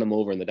just run them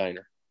over in the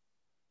diner?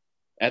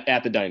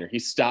 At the diner, he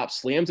stops,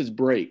 slams his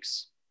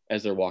brakes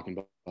as they're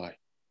walking by.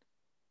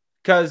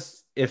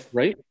 Because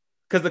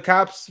the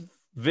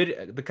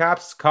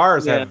cops'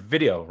 cars have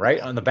video, right?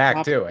 On the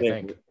back too, I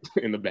think.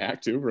 In the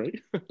back too, right?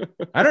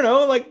 I don't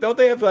know. Like, don't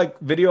they have like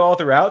video all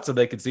throughout so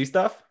they can see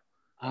stuff?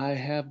 I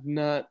have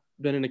not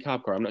been in a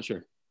cop car. I'm not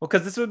sure. Well,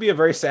 because this would be a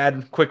very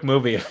sad, quick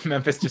movie if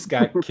Memphis just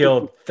got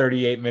killed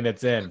 38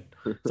 minutes in.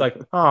 It's like,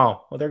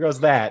 oh, well, there goes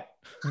that.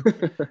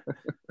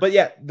 But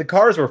yeah, the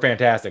cars were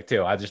fantastic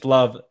too. I just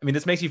love, I mean,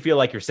 this makes you feel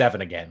like you're 7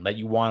 again, that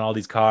you want all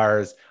these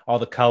cars, all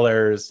the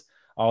colors,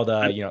 all the,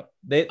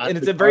 and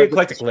it's a very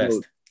eclectic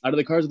list. Out of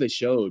the cars that they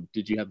showed,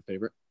 did you have a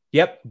favorite?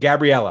 Yep.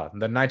 Gabriella,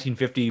 the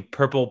 1950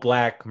 purple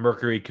black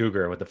Mercury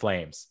Cougar with the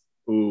flames.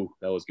 Ooh,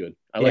 that was good.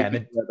 I like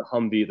the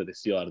Humvee that they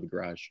steal out of the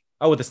garage.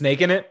 Oh, with the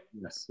snake in it?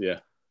 Yes. Yeah.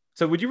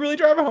 So would you really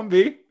drive a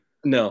Humvee?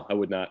 No, I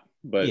would not.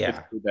 But it's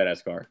a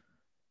badass car.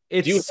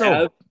 Do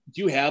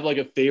you have like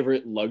a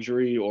favorite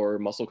luxury or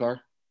muscle car?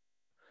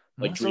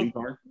 Like dream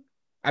car?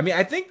 I mean,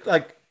 I think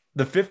like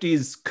the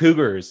 50s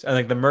Cougars, I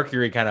think the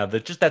Mercury kind of,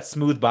 just that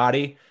smooth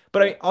body.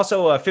 But I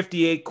also a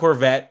 58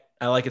 Corvette.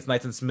 I like it's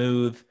nice and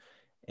smooth.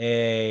 Not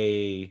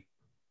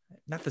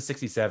the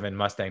 67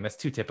 Mustang. That's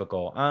too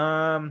typical.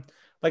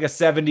 Like a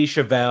 70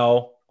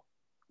 Chevelle.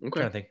 Okay. I'm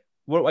trying to think.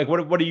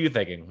 What are you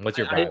thinking? What's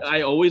your vibes?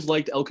 I always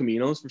liked El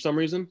Caminos for some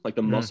reason, like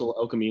the muscle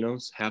El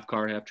Caminos, half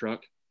car, half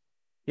truck.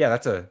 Yeah,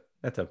 that's a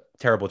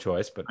terrible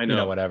choice, but I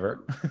know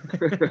whatever.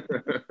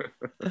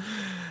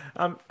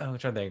 I'm trying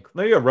to think.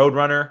 Maybe a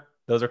Roadrunner.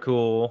 Those are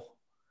cool.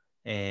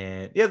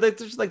 And yeah, they're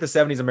just like the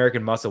 70s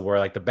American muscle where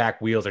like the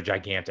back wheels are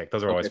gigantic.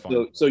 Those are always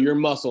fun. So your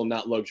muscle,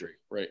 not luxury,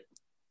 right?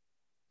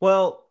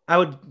 Well, I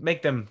would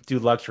make them do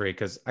luxury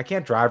because I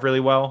can't drive really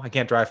well. I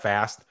can't drive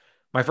fast.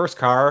 My first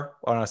car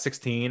when I was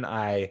 16,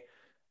 I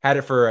had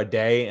it for a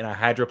day and I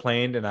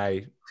hydroplaned and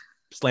I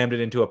slammed it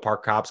into a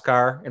parked cops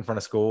car in front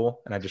of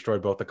school and I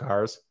destroyed both the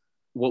cars.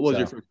 What was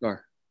your first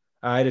car?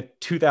 I had a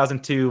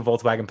 2002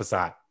 Volkswagen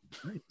Passat.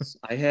 Nice.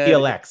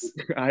 PLX.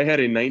 I had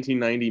a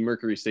 1990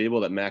 Mercury Sable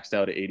that maxed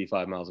out at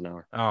 85 miles an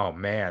hour. Oh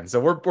man. So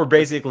we're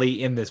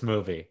basically in this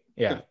movie.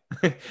 Yeah.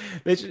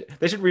 They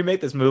should remake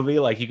this movie.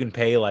 Like you can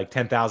pay like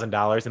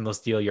 $10,000 and they'll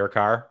steal your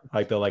car.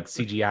 Like they'll like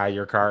CGI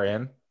your car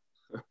in.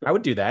 I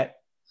would do that.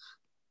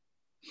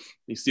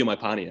 You steal my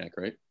Pontiac,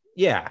 right?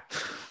 Yeah.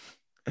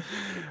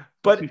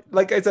 But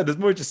like I said, this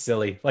movie just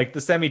silly. Like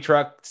the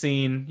semi-truck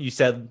scene, you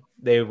said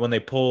when they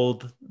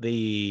pulled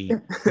the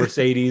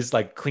Mercedes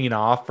like clean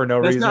off for no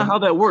reason. That's not how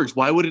that works.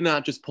 Why would it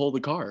not just pull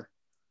the car?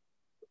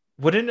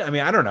 I mean,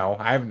 I don't know.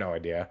 I have no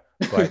idea.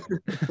 But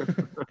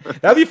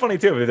that'd be funny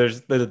too.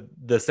 There's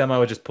the semi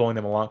was just pulling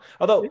them along.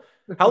 Although,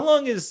 how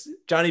long is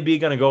Johnny B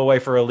gonna go away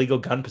for illegal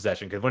gun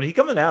possession? Because when he's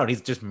coming out,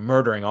 he's just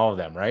murdering all of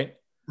them, right?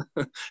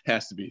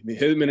 Has to be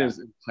him and his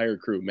entire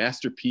crew.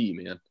 Master P,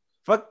 man.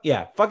 Fuck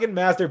yeah, fucking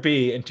Master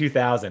P in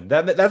 2000.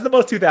 That's the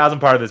most 2000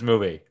 part of this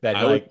movie. That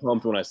I was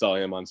pumped when I saw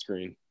him on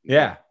screen.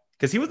 Yeah,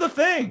 because he was the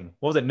thing.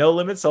 What was it? No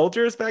Limit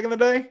Soldiers back in the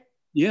day.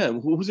 Yeah,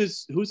 who's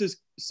his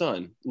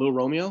son? Lil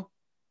Romeo.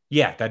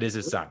 Yeah, that is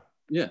his son.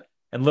 Yeah,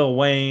 and Lil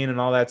Wayne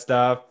and all that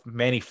stuff.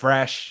 Manny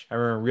Fresh, I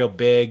remember Real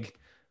Big.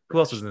 Who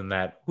else was in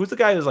that? Who's the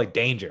guy who's like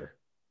Danger?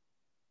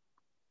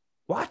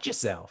 Watch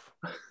yourself.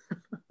 You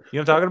know what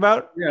I'm talking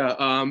about?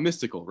 Yeah,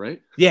 Mystical,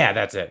 right? Yeah,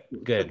 that's it.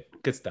 Good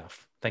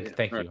stuff.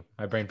 Thank you.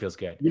 My brain feels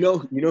good. You know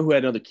who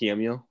had another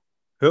cameo?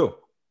 Who?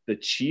 The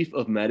chief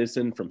of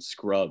medicine from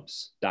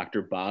Scrubs,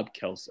 Dr. Bob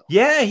Kelso.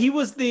 Yeah, he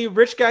was the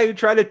rich guy who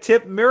tried to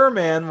tip Mirror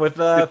Man with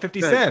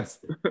 50 cents.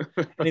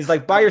 And he's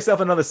like, buy yourself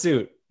another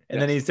suit.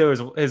 And then he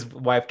told his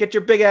wife, get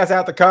your big ass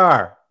out the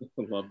car.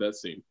 I love that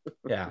scene.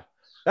 Yeah.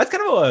 That's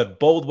kind of a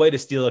bold way to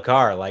steal a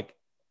car. Like,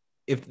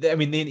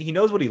 he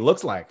knows what he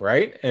looks like,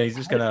 right? And he's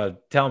just going to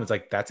tell him, it's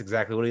like, that's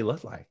exactly what he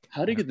looked like.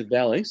 How did he get the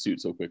valet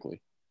suit so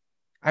quickly?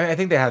 I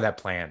think they had that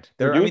planned.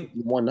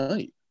 One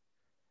night.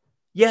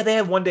 Yeah, they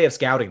have one day of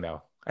scouting,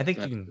 though. I think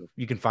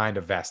you can find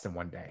a vest in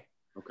one day.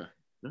 Okay.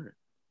 All right.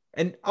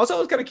 And also, I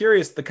was kind of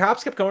curious. The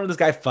cops kept going to this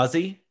guy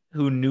Fuzzy,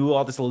 who knew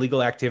all this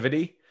illegal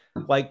activity.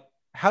 Like,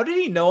 how did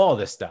he know all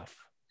this stuff?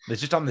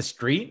 It's just on the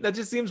street? That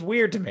just seems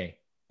weird to me.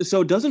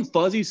 So doesn't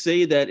Fuzzy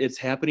say that it's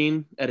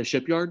happening at a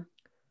shipyard?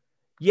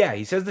 Yeah,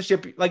 he says the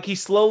ship, like he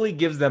slowly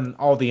gives them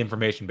all the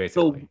information,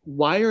 basically. So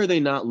why are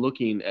they not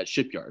looking at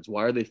shipyards?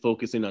 Why are they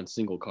focusing on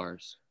single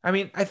cars? I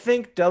mean, I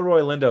think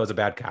Delroy Lindo is a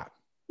bad cop.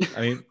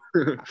 I mean,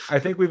 I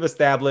think we've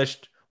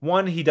established,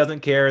 one, he doesn't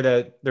care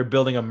that they're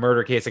building a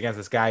murder case against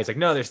this guy. He's like,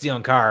 no, they're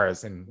stealing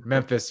cars. And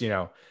Memphis,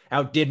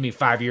 outdid me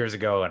 5 years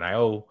ago and I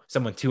owe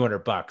someone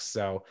 $200.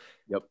 So,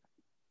 yep.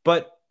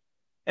 But,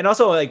 and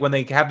also like when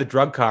they have the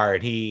drug car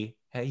and he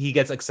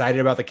gets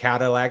excited about the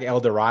Cadillac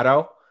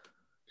Eldorado.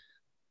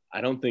 I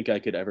don't think I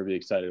could ever be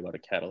excited about a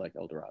Cadillac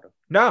Eldorado.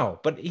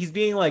 No, but he's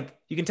being like,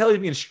 you can tell he's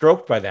being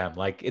stroked by them.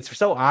 Like, it's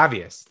so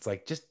obvious. It's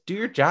like, just do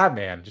your job,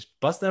 man. Just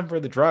bust them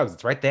for the drugs.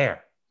 It's right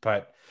there.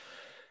 But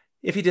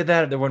if he did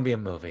that, there wouldn't be a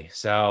movie.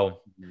 So,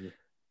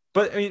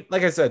 but I mean,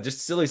 like I said,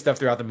 just silly stuff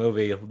throughout the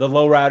movie. The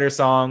Lowrider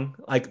song,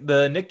 like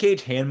the Nick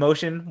Cage hand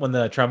motion when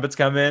the trumpets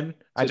come in.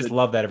 I just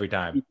love that every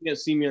time. You can't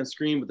see me on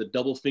screen with the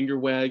double finger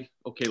wag.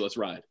 Okay, let's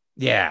ride.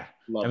 Yeah.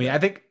 Love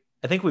that.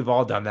 I think we've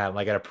all done that,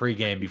 like at a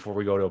pregame before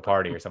we go to a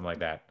party or something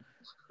like that.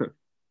 And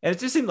it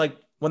just seemed like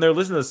when they're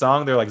listening to the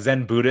song, they're like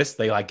Zen Buddhists.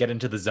 They like get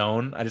into the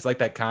zone. I just like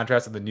that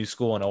contrast of the new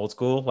school and old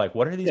school. Like,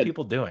 what are these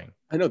people doing?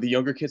 I know the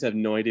younger kids have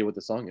no idea what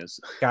the song is.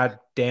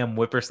 Goddamn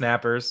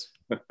whippersnappers.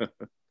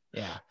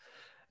 Yeah.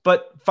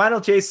 But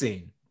final chase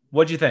scene.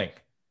 What'd you think?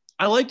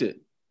 I liked it.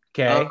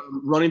 Okay.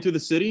 Running through the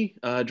city,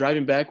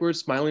 driving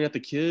backwards, smiling at the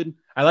kid.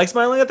 I like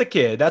smiling at the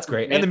kid. That's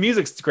great. And the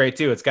music's great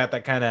too. It's got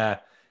that kind of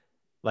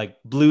like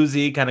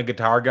bluesy kind of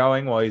guitar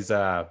going while he's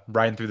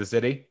riding through the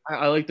city.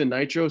 I like the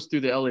nitros through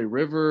the LA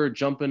River,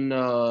 jumping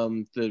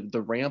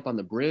the ramp on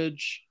the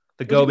bridge.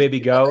 The Go Baby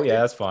Go.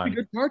 Yeah, that's fun.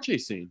 Good car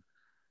chase scene.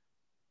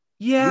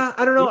 Yeah,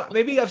 I don't know.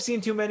 Maybe I've seen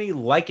too many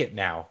like it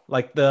now.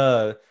 Like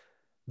the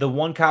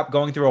one cop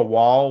going through a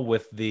wall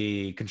with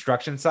the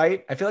construction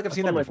site. I feel like I've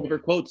seen that before.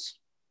 Favorite quotes.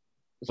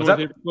 That's one of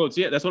my favorite quotes.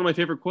 Yeah, that's one of my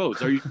favorite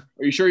quotes. Are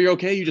you sure you're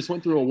okay? You just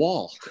went through a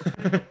wall.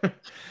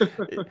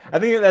 I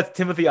think that's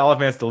Timothy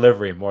Oliphant's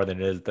delivery more than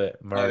it is the.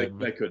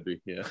 That could be,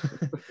 yeah.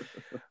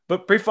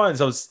 But pretty fun.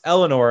 So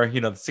Eleanor,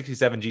 the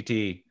 67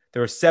 GT.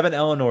 There were 7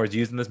 Eleanors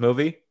used in this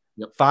movie.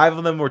 Yep. 5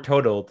 of them were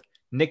totaled.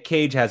 Nick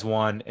Cage has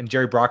one, and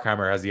Jerry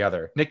Bruckheimer has the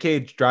other. Nick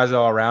Cage drives it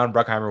all around.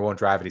 Bruckheimer won't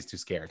drive it. He's too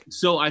scared.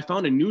 So I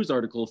found a news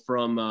article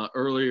from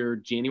earlier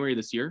January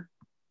this year.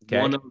 Okay.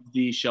 One of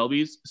the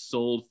Shelbys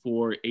sold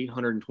for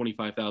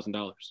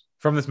 $825,000.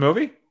 From this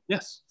movie?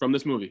 Yes, from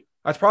this movie.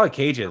 That's probably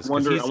Cage's. I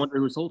wonder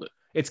who sold it.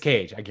 It's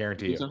Cage, I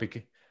guarantee you. So?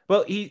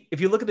 Well,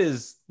 if you look at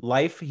his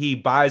life, he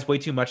buys way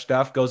too much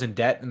stuff, goes in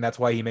debt, and that's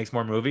why he makes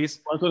more movies.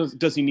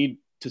 Does he need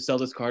to sell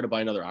this car to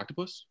buy another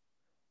octopus?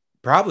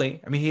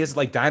 Probably. I mean, he has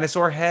like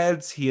dinosaur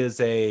heads. He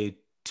has a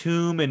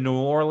tomb in New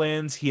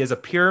Orleans. He has a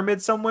pyramid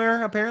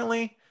somewhere,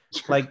 apparently.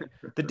 Like,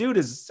 the dude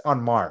is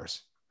on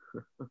Mars.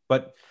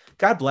 But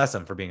God bless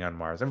him for being on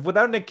Mars. And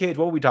without Nick Cage,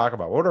 what would we talk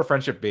about? What would our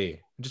friendship be?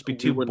 It'd just be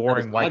two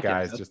boring white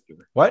guys. Just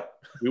what?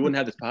 We wouldn't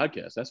have this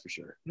podcast, that's for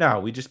sure. No,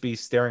 we'd just be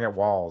staring at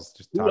walls.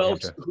 Just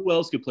who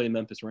else could play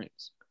Memphis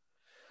Raines?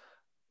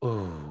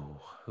 Ooh,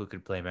 who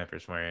could play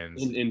Memphis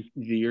Raines in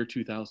the year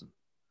 2000?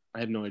 I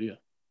have no idea.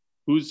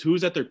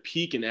 Who's at their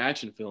peak in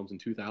action films in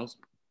 2000?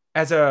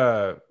 As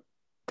a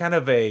kind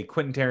of a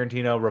Quentin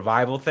Tarantino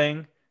revival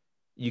thing,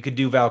 you could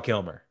do Val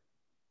Kilmer.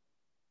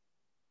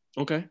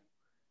 Okay.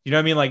 You know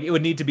what I mean? Like, it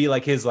would need to be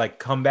like his like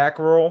comeback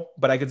role,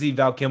 but I could see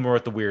Val Kilmer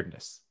with the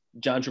weirdness.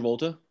 John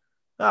Travolta?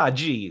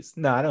 Geez.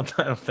 No, I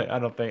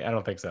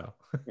don't think so.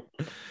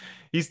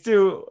 He's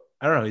too,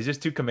 I don't know. He's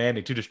just too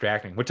commanding, too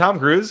distracting. With Tom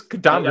Cruise,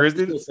 could Tom Cruise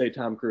do this? Say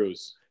Tom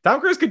Cruise. Tom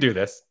Cruise could do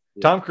this.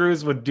 Yeah. Tom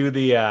Cruise would do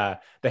the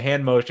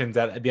hand motions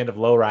at the end of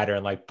Lowrider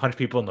and like punch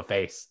people in the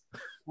face.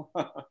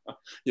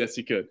 Yes,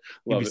 he could.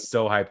 He'd Love be it.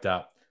 so hyped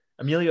up.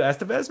 Emilio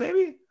Estevez,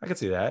 maybe? I could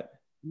see that.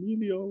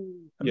 Emilio.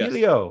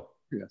 Emilio.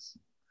 Yes.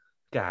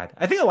 God,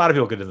 I think a lot of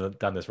people could have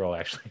done this role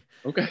actually,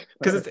 Okay.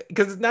 because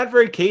it's not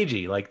very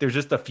cagey. Like there's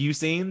just a few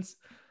scenes.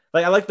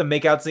 Like I like the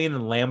makeout scene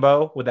in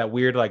Lambo with that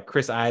weird like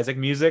Chris Isaac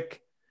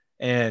music,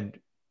 and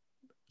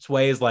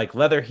Sway's like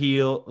leather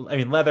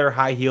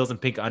high heels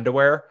and pink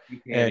underwear,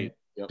 and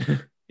Yep.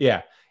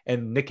 yeah,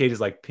 and Nick Cage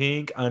is like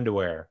pink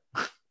underwear.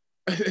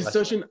 It's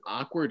such an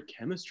awkward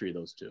chemistry,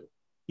 those two.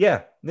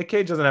 Yeah, Nick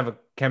Cage doesn't have a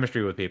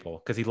chemistry with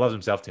people because he loves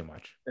himself too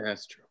much.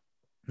 That's true.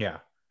 Yeah.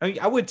 I mean,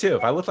 I would too.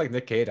 If I looked like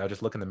Nick Cage, I would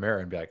just look in the mirror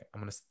and be like,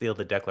 I'm going to steal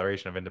the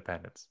Declaration of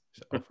Independence.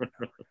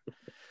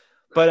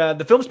 But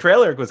the film's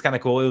trailer was kind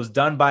of cool. It was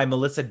done by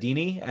Melissa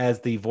Dini as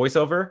the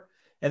voiceover.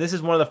 And this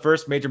is one of the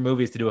first major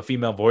movies to do a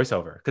female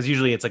voiceover, because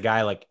usually it's a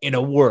guy like in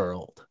a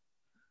world.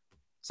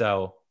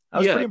 So I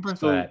was pretty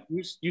impressed with that.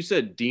 You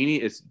said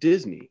Dini, it's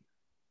Disney.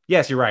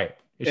 Yes, you're right.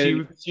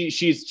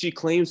 She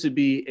claims to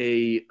be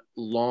a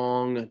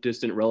long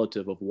distant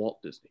relative of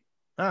Walt Disney.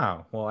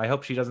 Oh, well, I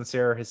hope she doesn't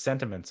share his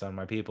sentiments on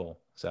my people.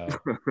 So,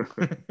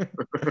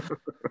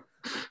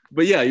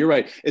 but yeah, you're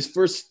right. It's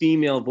first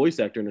female voice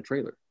actor in a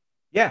trailer.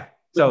 Yeah.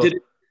 So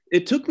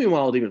it took me a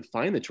while to even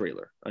find the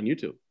trailer on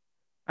YouTube.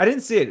 I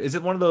didn't see it. Is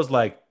it one of those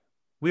like,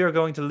 we are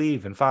going to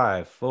leave in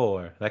 5,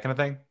 4, that kind of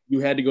thing? You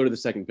had to go to the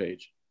second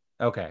page.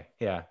 Okay.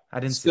 Yeah. I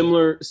didn't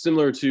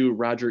similar to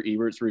Roger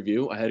Ebert's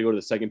review. I had to go to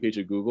the second page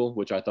of Google,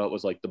 which I thought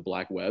was like the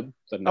black web.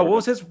 Oh,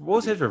 what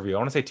was his review? I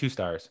want to say 2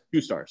 stars.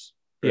 2 stars.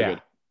 Very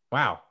good.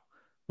 Wow.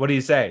 What do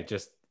you say?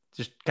 Just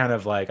kind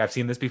of like, I've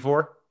seen this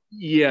before?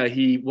 Yeah,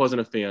 he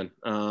wasn't a fan.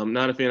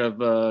 Not a fan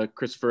of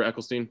Christopher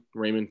Eccleston,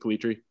 Raymond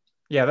Calitri.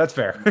 Yeah, that's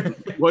fair.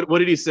 What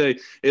did he say?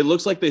 It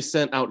looks like they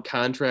sent out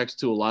contracts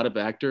to a lot of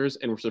actors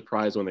and were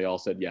surprised when they all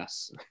said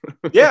yes.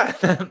 Yeah.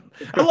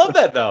 I love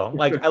that though.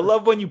 Like I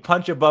love when you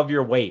punch above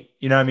your weight.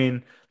 You know what I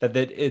mean? That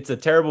it's a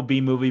terrible B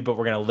movie, but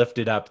we're going to lift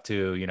it up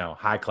to,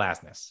 high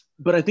classness.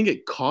 But I think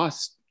it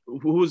cost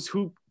who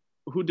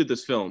did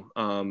this film?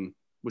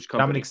 Which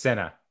company? Dominic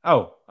Sena.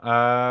 Oh,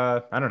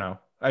 I don't know.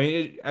 I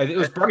mean, it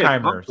was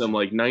Bruckheimer's. Them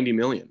like $90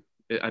 million.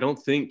 I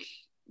don't think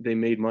they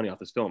made money off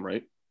this film,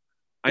 right?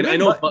 I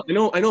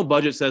know.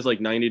 Budget says like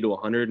 90 to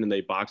 100, and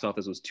they box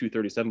office was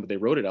 237, but they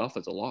wrote it off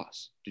as a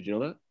loss. Did you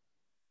know that?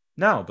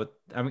 No, but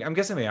I'm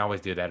guessing they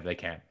always do that if they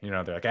can.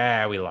 They're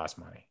like, we lost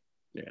money.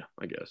 Yeah,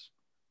 I guess.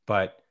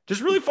 But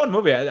just really fun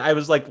movie. I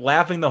was like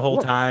laughing the whole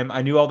time.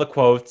 I knew all the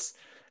quotes.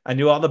 I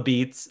knew all the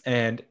beats,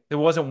 and there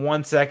wasn't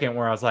 1 second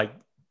where I was like,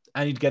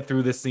 I need to get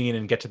through this scene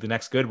and get to the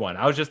next good one.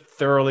 I was just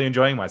thoroughly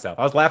enjoying myself.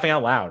 I was laughing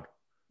out loud.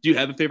 Do you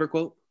have a favorite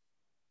quote?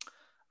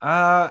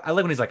 I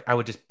like when he's like, I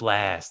would just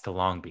blast to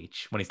Long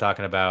Beach, when he's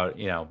talking about,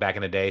 back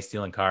in the day,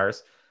 stealing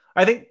cars.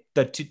 I think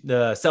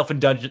the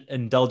self-indulgent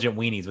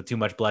weenies with too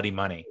much bloody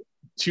money.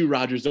 2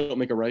 Rogers don't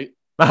make a right.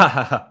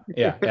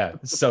 Yeah.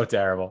 So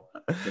terrible.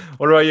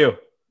 What about you?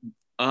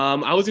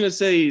 I was gonna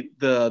say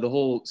the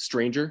whole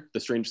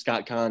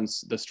Scott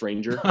Kahn's The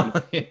Stranger.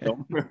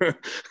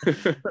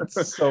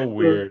 That's so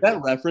weird.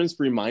 That reference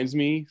reminds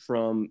me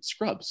from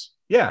Scrubs.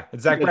 Yeah,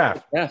 it's Zach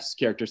Braff. Braff's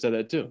character said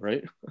that too,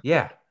 right?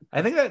 Yeah,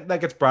 I think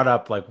that gets brought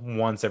up like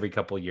once every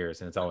couple of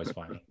years, and it's always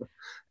funny.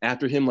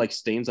 After him, like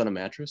stains on a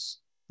mattress.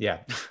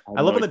 Yeah,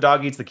 I love when the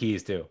dog eats the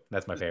keys too.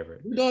 That's my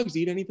favorite. Do dogs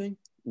eat anything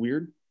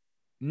weird?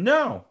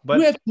 No, but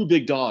you have 2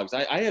 big dogs.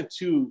 I have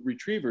 2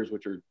 retrievers,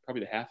 which are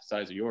probably the half the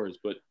size of yours,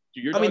 but.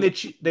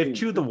 They've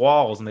chewed the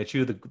walls and they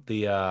chew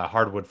the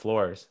hardwood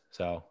floors.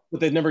 So, but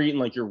they've never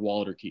eaten like your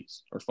wallet or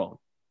keys or phone.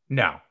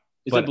 No.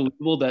 Is it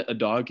believable that a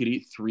dog could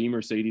eat 3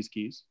 Mercedes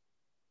keys?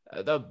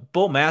 The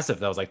Bull Mastiff,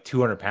 that was like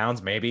 200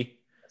 pounds, maybe.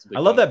 I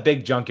love that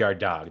big junkyard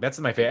dog. That's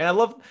my favorite. And I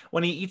love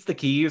when he eats the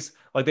keys.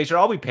 Like they should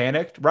all be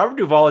panicked. Robert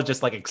Duvall is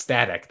just like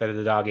ecstatic that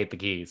the dog ate the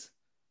keys.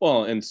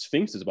 Well, and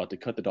Sphinx is about to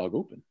cut the dog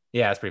open.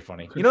 Yeah, that's pretty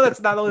funny.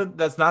 That's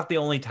not the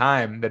only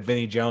time that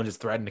Vinnie Jones has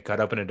threatened to cut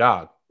open a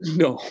dog.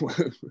 No.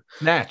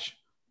 Snatch.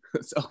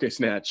 Okay,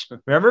 Snatch.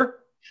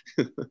 Remember?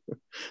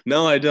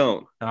 No, I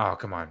don't. Oh,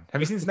 come on.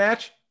 Have you seen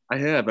Snatch? I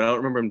have, but I don't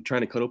remember him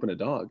trying to cut open a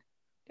dog.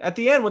 At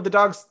the end, when the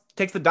dog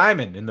takes the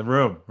diamond in the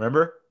room,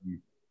 remember?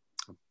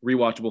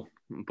 Rewatchable.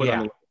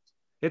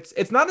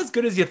 It's not as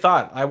good as you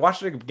thought. I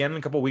watched it again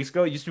a couple of weeks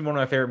ago. It used to be one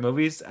of my favorite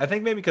movies. I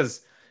think maybe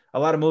because a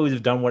lot of movies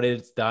have done what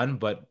it's done,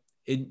 but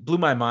it blew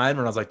my mind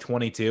when I was like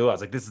 22. I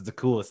was like, this is the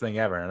coolest thing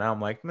ever. And now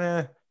I'm like,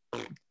 meh.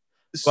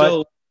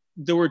 So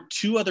there were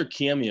 2 other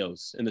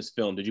cameos in this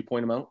film. Did you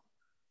point them out?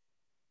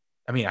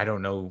 I mean, I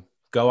don't know.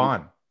 Go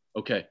on.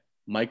 Okay.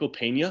 Michael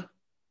Pena.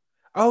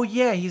 Oh,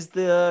 yeah. He's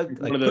the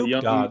one of the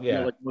young dog.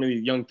 Yeah. Like one of the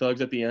young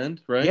thugs at the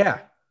end, right?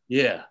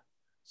 Yeah.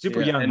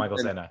 Super young Michael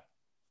Cera.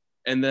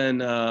 And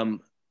then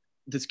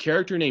this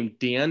character named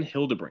Dan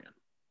Hildebrand.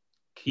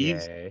 He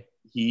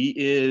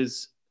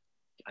is,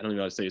 I don't even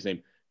know how to say his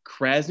name,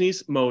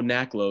 Krasnys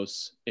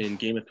Monaklos in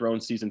Game of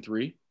Thrones season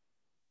 3.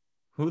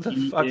 Who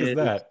the fuck is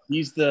that?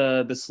 He's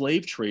the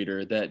slave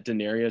trader that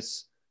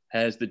Daenerys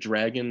has the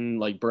dragon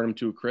like burn him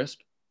to a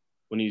crisp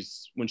when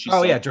she.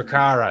 Oh yeah,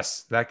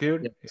 Dracarys, that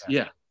dude.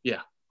 Yeah.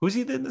 Who's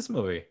he in this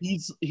movie?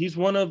 He's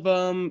one of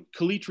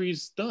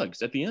Kalitri's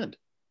thugs at the end.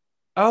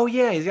 Oh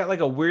yeah, he's got like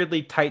a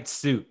weirdly tight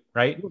suit,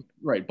 right?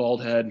 Right,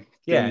 bald head.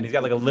 Yeah, and he's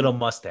got like a little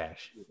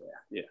mustache.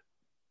 Yeah.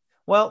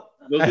 Well,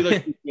 those are the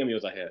two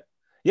cameos I had.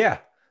 Yeah.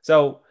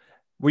 So,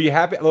 were you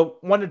happy? Well,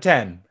 1 to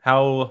 10,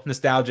 how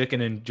nostalgic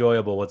and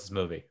enjoyable was this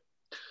movie?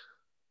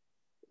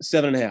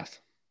 7.5.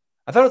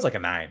 I thought it was like a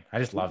 9. I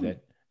just loved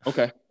it.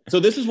 Okay. So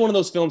this is one of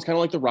those films, kind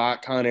of like The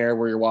Rock, Con Air,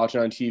 where you're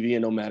watching on TV,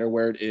 and no matter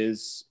where it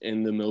is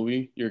in the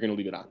movie, you're going to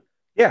leave it on.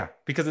 Yeah,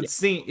 because it's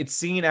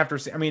scene after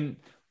scene. I mean,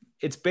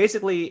 it's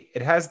basically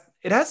it has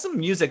some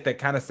music that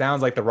kind of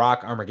sounds like The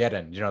Rock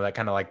Armageddon. You know, that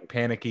kind of like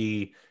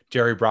panicky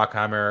Jerry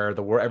Bruckheimer,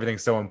 the world,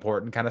 everything's so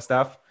important kind of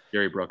stuff.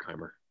 Jerry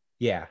Bruckheimer.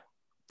 Yeah.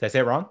 Did I say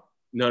it wrong?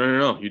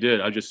 No. You did.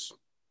 I just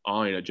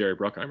eyeing at Jerry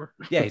Bruckheimer.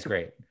 Yeah, he's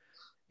great.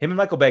 Him and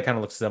Michael Bay kind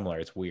of look similar.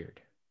 It's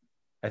weird.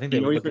 I think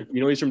you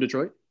know he's from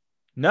Detroit.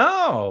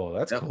 No,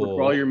 that's cool.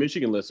 For all your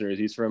Michigan listeners,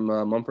 he's from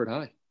Mumford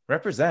High.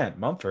 Represent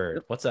Mumford.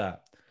 Yep. What's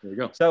up? There you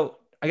go. So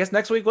I guess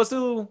next week let's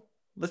do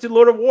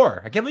Lord of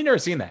War. I can't believe you've never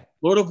seen that.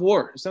 Lord of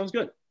War. It sounds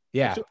good.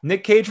 Yeah,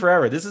 Nick Cage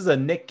forever. This is a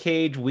Nick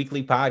Cage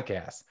weekly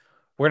podcast.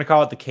 We're gonna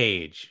call it The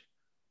Cage.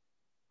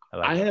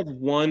 I have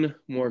one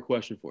more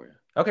question for you.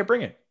 Okay,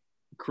 bring it.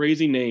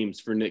 Crazy names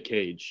for Nick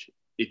Cage.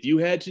 If you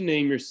had to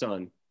name your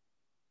son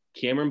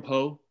Cameron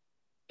Poe,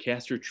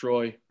 Castor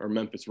Troy, or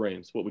Memphis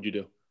Raines, what would you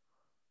do?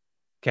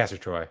 Castor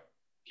Troy.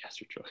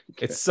 Castor Troy.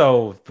 Okay. It's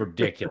so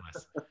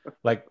ridiculous.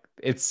 Like,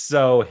 it's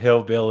so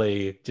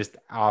hillbilly, just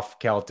off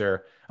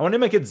kilter. I want to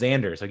name my kid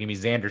Xander, so give me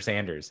Xander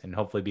Sanders and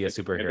hopefully be a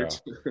superhero.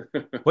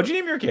 What'd you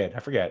name your kid? I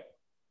forget.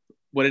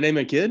 What did I name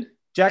my kid?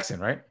 Jackson,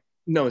 right?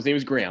 No, his name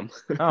is Graham.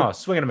 Oh,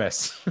 swing and a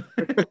miss.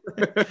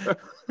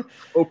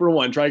 0 for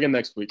 1. Try again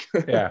next week.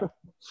 Yeah.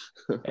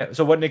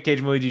 So what Nick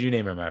Cage movie did you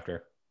name him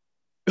after?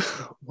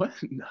 What?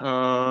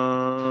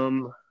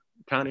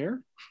 Con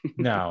Air?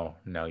 No,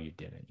 you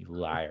didn't. You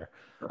liar.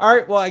 All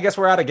right. Well, I guess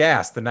we're out of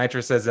gas. The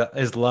nitrous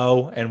is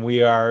low, and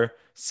we are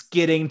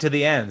skidding to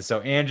the end. So,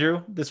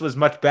 Andrew, this was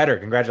much better.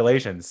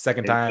 Congratulations.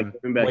 Second time,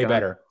 way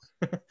better.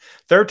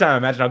 Third time,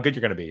 imagine how good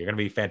you're going to be. You're going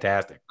to be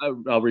fantastic.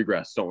 I'll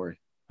regress. Don't worry.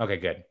 Okay,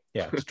 good.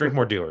 Yeah, just drink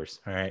more Doers.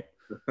 All right.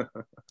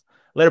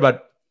 Later,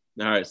 bud.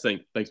 All right.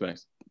 Thanks,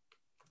 Max.